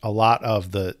that a lot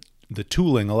of the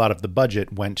tooling, a lot of the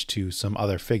budget went to some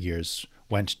other figures,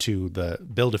 went to the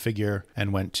Build-A-Figure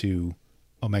and went to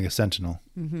Omega Sentinel.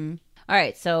 Mm-hmm. All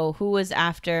right, so who was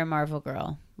after Marvel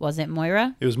Girl? Was it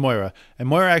Moira? It was Moira. And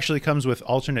Moira actually comes with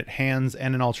alternate hands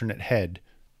and an alternate head.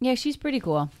 Yeah, she's pretty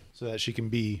cool. So that she can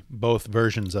be both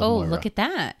versions of Moira. Oh, look at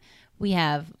that. We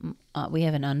have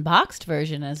an unboxed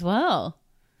version as well.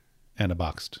 And a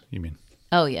boxed, you mean?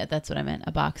 Oh, yeah, that's what I meant.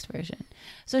 A boxed version.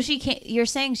 So you're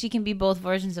saying she can be both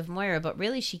versions of Moira, but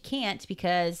really she can't,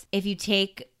 because if you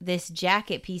take this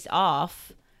jacket piece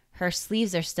off, her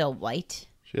sleeves are still white.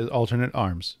 She has alternate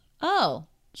arms. Oh.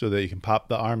 So that you can pop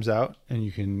the arms out and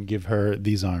you can give her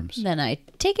these arms. Then I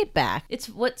take it back. It's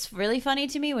what's really funny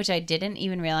to me, which I didn't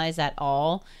even realize at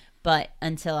all, but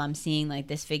until I'm seeing like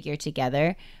this figure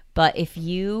together. But if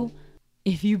you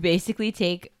basically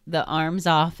take the arms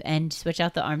off and switch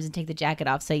out the arms and take the jacket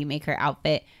off, so you make her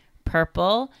outfit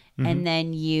purple, and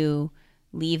then you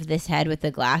leave this head with the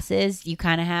glasses, you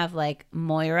kind of have like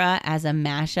Moira as a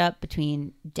mashup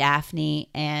between Daphne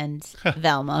and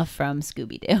Velma from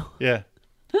Scooby-Doo. Yeah.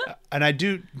 And I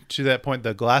do, to that point,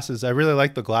 the glasses, I really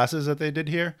like the glasses that they did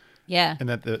here. Yeah. And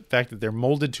that the fact that they're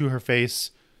molded to her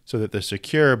face so that they're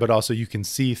secure, but also you can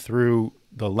see through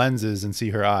the lenses and see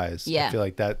her eyes. Yeah. I feel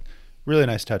like that, really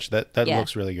nice touch. That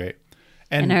looks really great.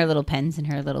 And her little pens in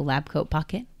her little lab coat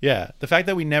pocket. Yeah. The fact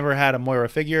that we never had a Moira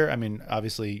figure, I mean,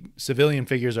 obviously civilian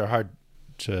figures are hard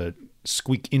to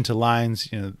squeak into lines.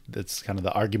 You know, that's kind of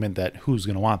the argument that who's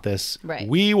going to want this? Right.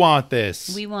 We want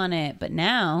this. We want it. But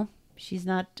now she's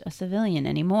not a civilian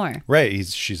anymore. Right.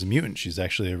 She's a mutant. She's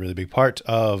actually a really big part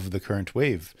of the current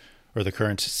wave or the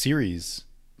current series.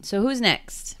 So who's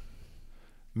next?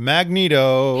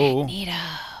 Magneto.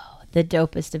 The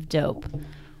dopest of dope.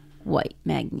 White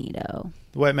Magneto.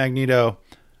 The White Magneto.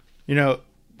 You know,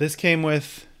 This came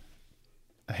with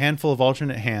a handful of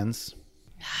alternate hands.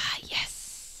 Ah,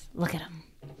 yes. Look at him.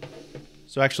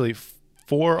 So actually,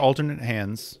 4 alternate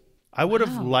hands. I would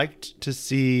have Wow. liked to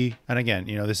see, and again,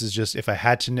 this is just if I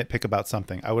had to nitpick about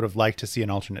something, I would have liked to see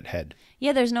an alternate head.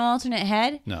 Yeah, there's no alternate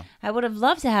head. No. I would have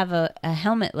loved to have a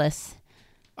helmetless.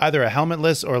 Either a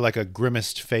helmetless or like a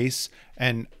grimaced face.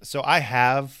 And so I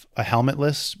have a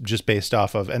helmetless just based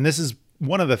off of, and this is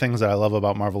one of the things that I love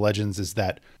about Marvel Legends is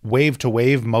that wave to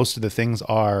wave, most of the things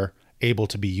are able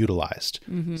to be utilized.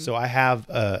 So I have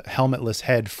a helmetless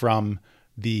head from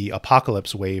the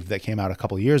Apocalypse wave that came out a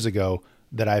couple years ago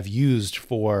that I've used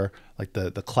for like the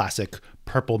classic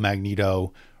purple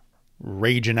Magneto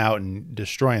raging out and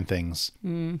destroying things.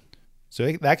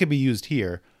 So that could be used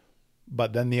here.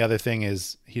 But then the other thing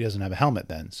is he doesn't have a helmet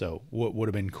then. So what would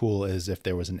have been cool is if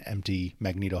there was an empty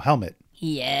Magneto helmet.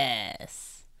 Yes.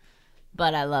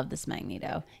 But I love this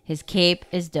Magneto. His cape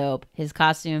is dope. His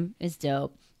costume is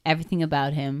dope. Everything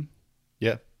about him,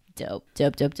 Yeah. dope.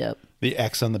 Dope, dope, dope. The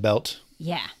X on the belt.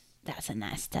 Yeah, that's a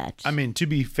nice touch. I mean, to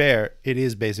be fair, it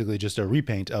is basically just a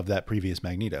repaint of that previous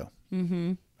Magneto.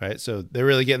 Mm-hmm. Right. So they're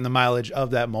really getting the mileage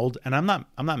of that mold. And I'm not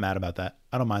mad about that.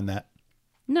 I don't mind that.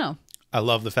 No. I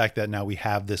love the fact that now we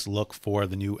have this look for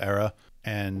the new era.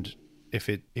 And if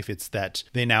it's that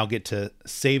they now get to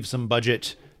save some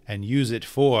budget and use it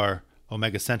for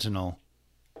Omega Sentinel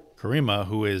Karima,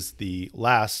 who is the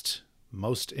last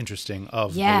most interesting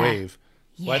of Yeah. the wave.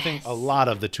 Well, I think Yes. a lot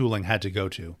of the tooling had to go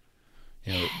to.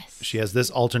 She has this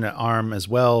alternate arm as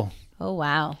well Oh,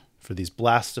 wow. for these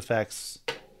blast effects,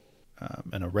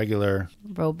 and a regular.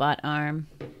 Robot arm.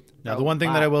 Now, the one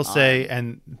thing that I will say,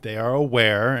 and they are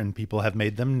aware, and people have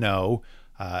made them know,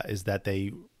 is that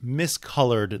they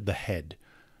miscolored the head.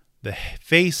 The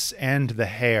face and the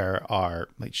hair are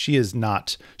like she is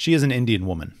an Indian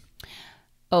woman.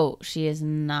 Oh, she is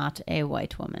not a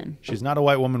white woman. She's not a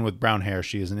white woman with brown hair.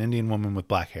 She is an Indian woman with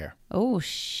black hair. Oh,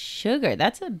 sugar.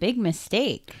 That's a big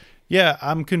mistake. Yeah,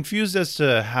 I'm confused as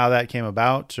to how that came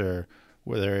about, or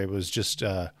whether it was just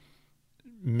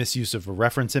misuse of a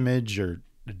reference image or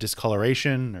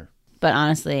discoloration. Or But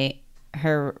honestly,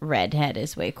 her red head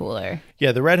is way cooler.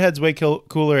 yeah, the redhead's way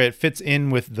cooler. It fits in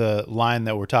with the line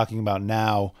that we're talking about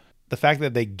now. The fact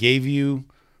that they gave you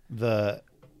the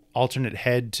alternate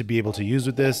head to be able to use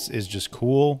with this is just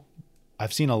cool.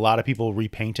 I've seen a lot of people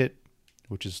repaint it,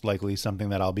 which is likely something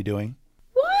that I'll be doing.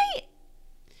 Why?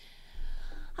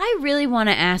 I really want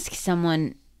to ask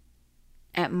someone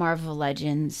at Marvel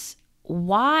Legends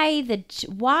why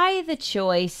the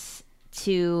choice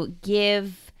to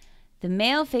give the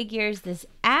male figures this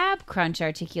ab crunch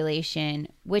articulation,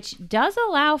 which does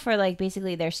allow for like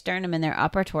basically their sternum and their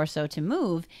upper torso to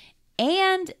move,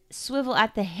 and swivel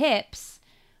at the hips,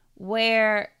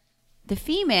 where the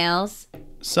females.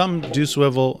 Some do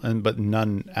swivel, but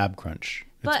none ab crunch.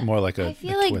 It's But more like a I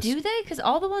feel a like twist. do they? Because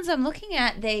all the ones I'm looking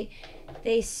at, they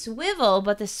swivel,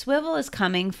 but the swivel is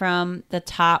coming from the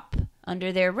top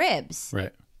under their ribs,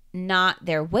 Right. not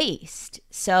their waist.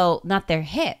 So not their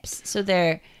hips. So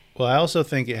they're Well, I also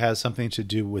think it has something to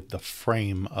do with the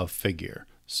frame of figure.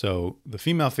 So the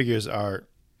female figures are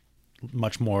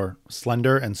much more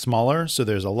slender and smaller, so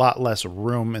there's a lot less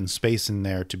room and space in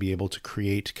there to be able to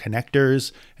create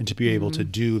connectors and to be able to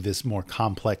do this more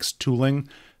complex tooling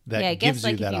that yeah. I gives guess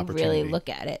like you that if you opportunity. really look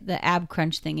at it, the ab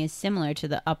crunch thing is similar to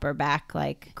the upper back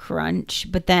like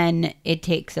crunch, but then it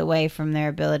takes away from their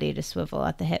ability to swivel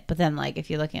at the hip. But then like if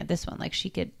you're looking at this one, like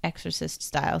she could Exorcist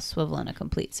style swivel in a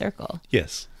complete circle.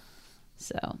 Yes.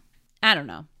 So I don't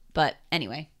know. But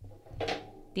anyway,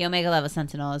 the Omega Level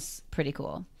Sentinel is pretty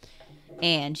cool.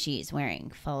 And she's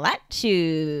wearing flat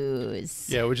shoes.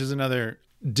 Yeah, which is another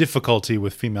difficulty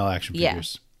with female action Yeah.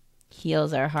 figures.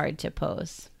 Heels are hard to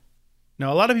pose.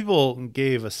 Now, a lot of people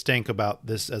gave a stink about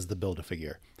this as the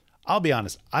Build-A-Figure. I'll be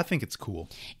honest, I think it's cool.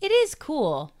 It is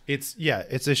cool. It's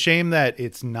a shame that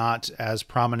it's not as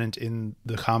prominent in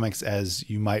the comics as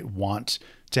you might want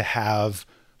to have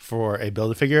for a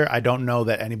Build-A-Figure. I don't know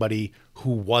that anybody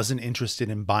who wasn't interested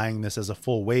in buying this as a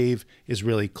full wave is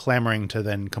really clamoring to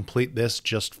then complete this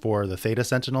just for the Theta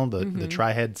Sentinel, the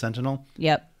Tri-Head Sentinel.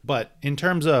 Yep. But in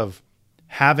terms of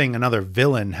having another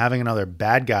villain, having another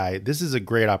bad guy, this is a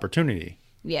great opportunity.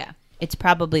 Yeah. It's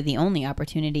probably the only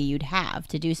opportunity you'd have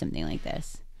to do something like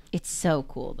this. It's so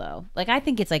cool, though. Like, I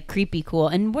think it's, like, creepy cool.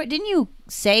 And didn't you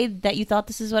say that you thought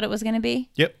this is what it was going to be?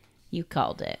 Yep. You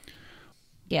called it.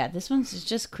 Yeah, this one's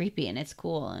just creepy, and it's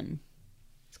cool, and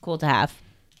it's cool to have.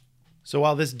 So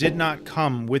while this did not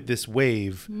come with this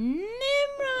wave, Nimrod!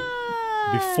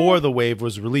 before the wave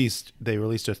was released, they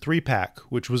released a 3-pack,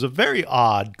 which was a very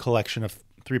odd collection of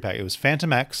 3-pack. It was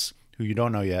Phantom X, who you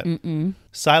don't know yet.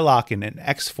 Psylocke in an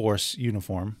X-Force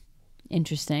uniform.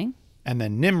 Interesting. And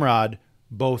then Nimrod,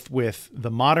 both with the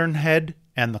modern head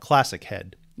and the classic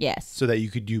head. Yes. So that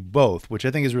you could do both, which I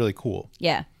think is really cool.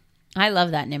 Yeah. I love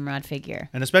that Nimrod figure.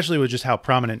 And especially with just how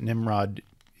prominent Nimrod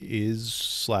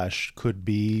is / could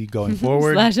be going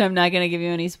forward. / I'm not going to give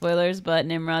you any spoilers, but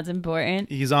Nimrod's important.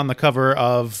 He's on the cover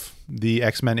of the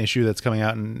X-Men issue that's coming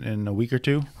out in a week or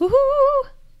two. Woohoo!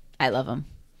 I love him.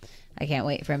 I can't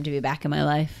wait for him to be back in my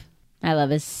life. I love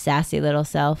his sassy little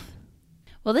self.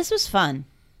 Well, this was fun.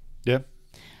 Yeah.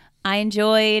 I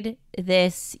enjoyed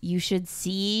this. You should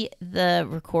see the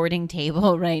recording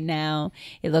table right now.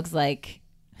 It looks like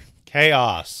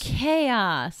Chaos.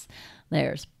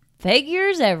 There's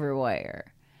figures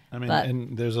everywhere. I mean,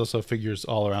 and there's also figures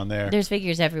all around there. There's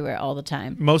figures everywhere all the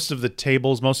time. Most of the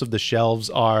tables, most of the shelves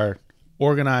are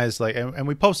organized and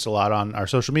we post a lot on our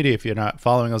social media. If you're not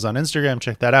following us on Instagram,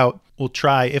 check that out. We'll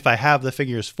try, if I have the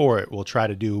figures for it, we'll try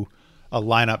to do a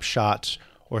lineup shot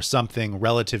or something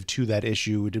relative to that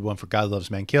issue. We did one for God Loves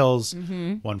Man Kills,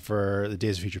 one for the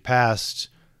Days of Future Past.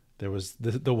 There was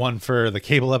the one for the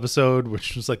Cable episode,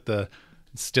 which was like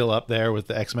still up there with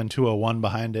the X-Men 201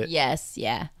 behind it. Yes,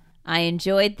 yeah. I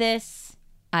enjoyed this.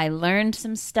 I learned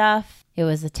some stuff. It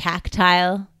was a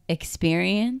tactile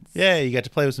experience. Yeah, you got to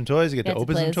play with some toys. You got to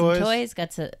open some toys.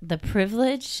 Got the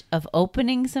privilege of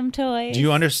opening some toys. Do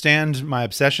you understand my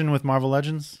obsession with Marvel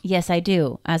Legends? Yes, I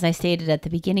do. As I stated at the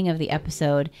beginning of the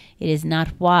episode, it is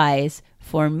not wise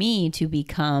for me to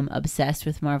become obsessed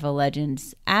with Marvel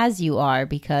Legends as you are,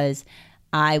 because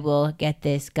I will get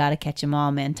this gotta catch 'em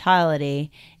all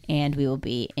mentality and we will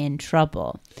be in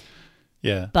trouble.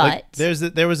 Yeah. But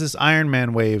there was this Iron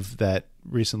Man wave that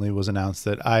recently was announced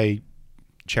that I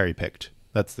cherry picked.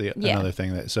 That's another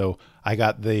thing so I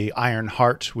got the Iron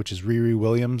Heart, which is Riri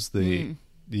Williams, the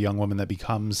young woman that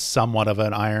becomes somewhat of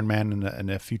an Iron Man in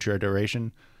a future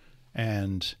iteration.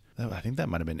 And I think that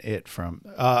might have been it from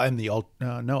and the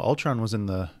Ultron was in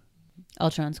the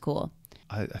Ultron's cool.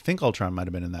 I think Ultron might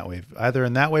have been in that wave, either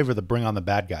in that wave or the Bring on the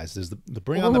Bad Guys. There's the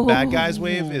Bring on the Bad Guys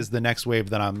wave is the next wave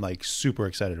that I'm like super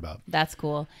excited about. That's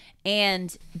cool.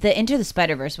 And the Into the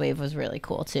Spider-Verse wave was really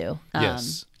cool too.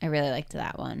 Yes. I really liked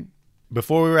that one.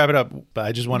 Before we wrap it up,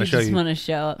 I just want to show you.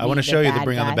 I want to show you the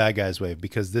Bring on the Bad Guys wave,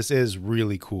 because this is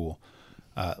really cool.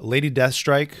 Lady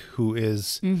Deathstrike, who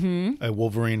is a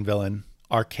Wolverine villain.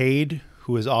 Arcade,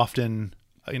 who is often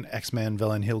an X-Men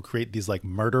villain. He'll create these like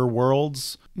murder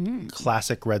worlds.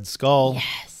 Classic Red Skull.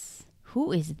 Yes.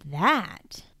 Who is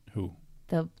that? Who?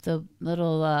 The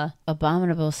little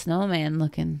abominable snowman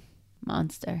looking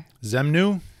monster.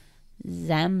 Zemnu.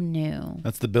 Zemnu.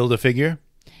 That's the Build-A-Figure.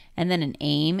 And then an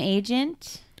AIM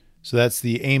agent. So that's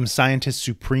the AIM Scientist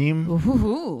Supreme.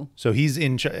 Ooh. So he's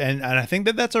in, and I think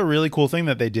that's a really cool thing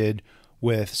that they did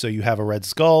with. So you have a Red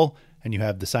Skull and you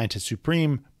have the Scientist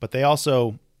Supreme, but they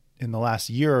also, in the last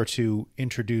year or two,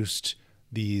 introduced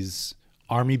these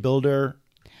army builder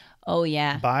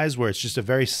buys where it's just a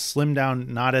very slim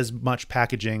down, not as much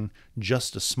packaging,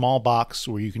 just a small box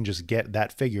where you can just get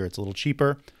that figure. It's a little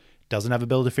cheaper, doesn't have a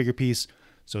Build-A-Figure piece,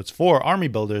 so it's for army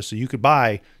builders. So you could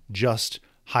buy just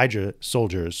Hydra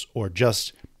soldiers or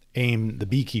just AIM the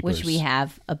beekeepers, which we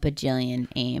have a bajillion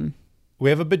AIM. We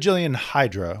have a bajillion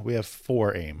Hydra. We have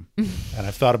 4 AIM, and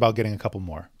I've thought about getting a couple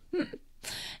more.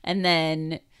 And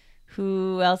then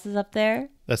who else is up there?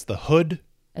 That's the Hood.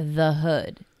 The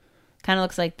Hood. Kind of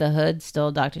looks like the Hood stole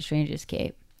Doctor Strange's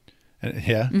cape.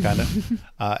 Yeah, kind of.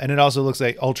 And it also looks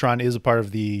like Ultron is a part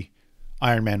of the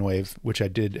Iron Man wave, which I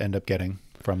did end up getting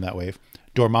from that wave.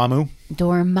 Dormammu.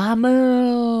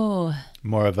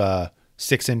 More of a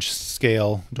 6-inch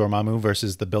scale Dormammu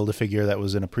versus the Build-A-Figure that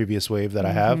was in a previous wave that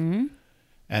I have.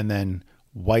 And then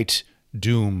White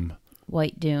Doom.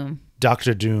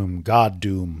 Doctor Doom. God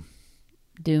Doom.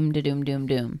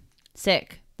 Doom.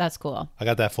 Sick. That's cool. I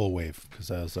got that full wave because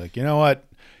I was like, you know what?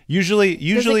 Usually,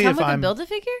 Does it come if with I'm a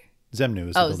Build-A-Figure? Zemnu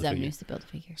is the Build-A-Figure. Zemnu's the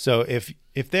Build-A-Figure. So if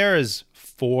there is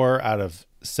 4 out of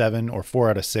 7 or 4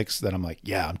 out of 6, then I'm like,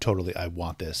 yeah, I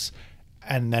want this.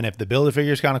 And then if the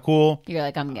Build-A-Figure is kind of cool, you're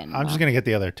like, I'm just gonna get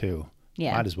the other 2.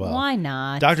 Yeah, might as well. Why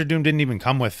not? Doctor Doom didn't even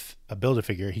come with a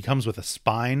Build-A-Figure. He comes with a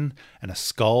spine and a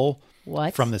skull.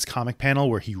 What? From this comic panel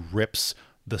where he rips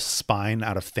the spine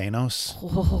out of Thanos.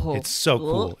 Oh, it's so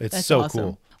cool. It's so awesome.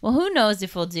 Cool. Well, who knows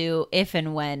if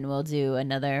and when we'll do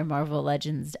another Marvel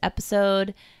Legends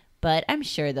episode, but I'm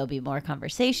sure there'll be more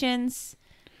conversations.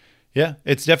 Yeah,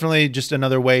 it's definitely just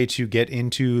another way to get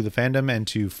into the fandom and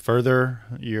to further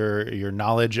your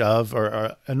knowledge of,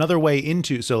 or another way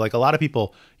into. So like a lot of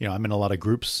people, I'm in a lot of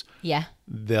groups. Yeah.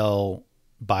 They'll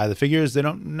buy the figures, they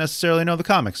don't necessarily know the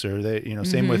comics, or they,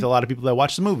 same with a lot of people that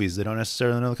watch the movies, they don't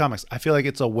necessarily know the comics. I feel like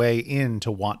it's a way in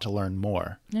to want to learn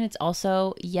more. And it's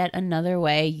also yet another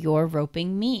way you're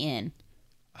roping me in.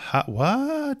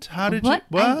 What? How did What?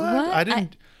 you?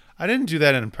 What? I didn't do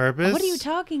that on purpose. What are you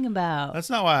talking about? That's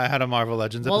not why I had a Marvel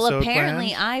Legends well, episode apparently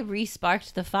planned. I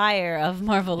re-sparked the fire of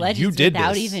Marvel Legends You did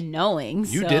without this. even knowing.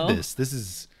 You did this. This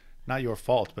is not your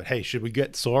fault. But hey, should we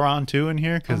get Sauron too in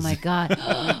here? Oh my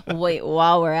God. Wait,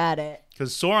 while we're at it.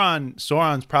 Because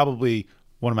Sauron's probably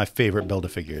one of my favorite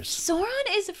Build-A-Figures. Sauron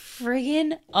is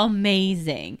friggin'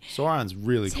 amazing. Sauron's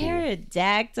really cool.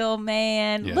 Pterodactyl,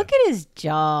 man. Yeah. Look at his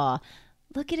jaw.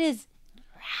 Look at his...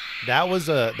 That was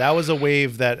a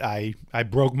wave that I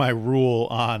broke my rule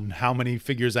on how many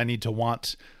figures I need to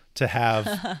want to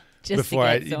have Just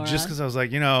because I was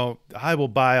like, I will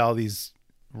buy all these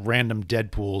random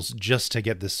Deadpools just to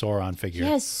get this Sauron figure. He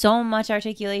has so much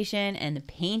articulation, and the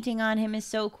painting on him is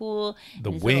so cool. The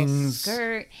and his little wings.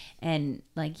 skirt, and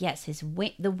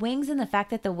the wings, and the fact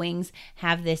that the wings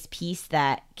have this piece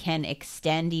that can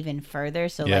extend even further.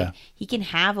 So Yeah. like he can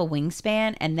have a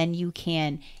wingspan, and then you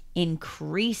can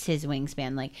increase his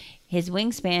wingspan. Like his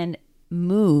wingspan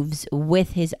moves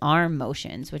with his arm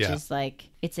motions, which Yeah. is like,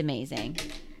 it's amazing.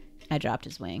 I dropped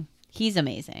his wing. He's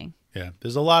amazing. Yeah,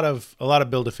 there's a lot of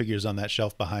Build-A-Figures on that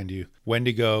shelf behind you.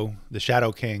 Wendigo, the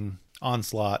Shadow King,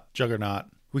 Onslaught, Juggernaut.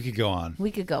 We could go on. We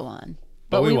could go on,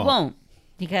 But but we we won't. won't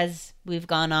because we've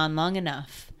gone on long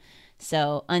enough.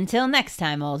 So until next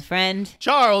time, old friend.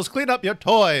 Charles, clean up your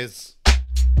toys.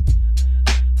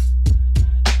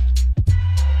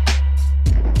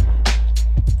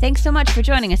 Thanks so much for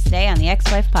joining us today on the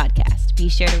Ex-Wife Podcast. Be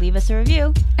sure to leave us a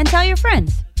review and tell your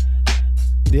friends.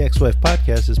 The Ex-Wife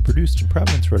Podcast is produced in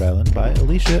Providence, Rhode Island by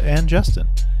Alicia and Justin.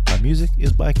 Our music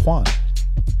is by Quan.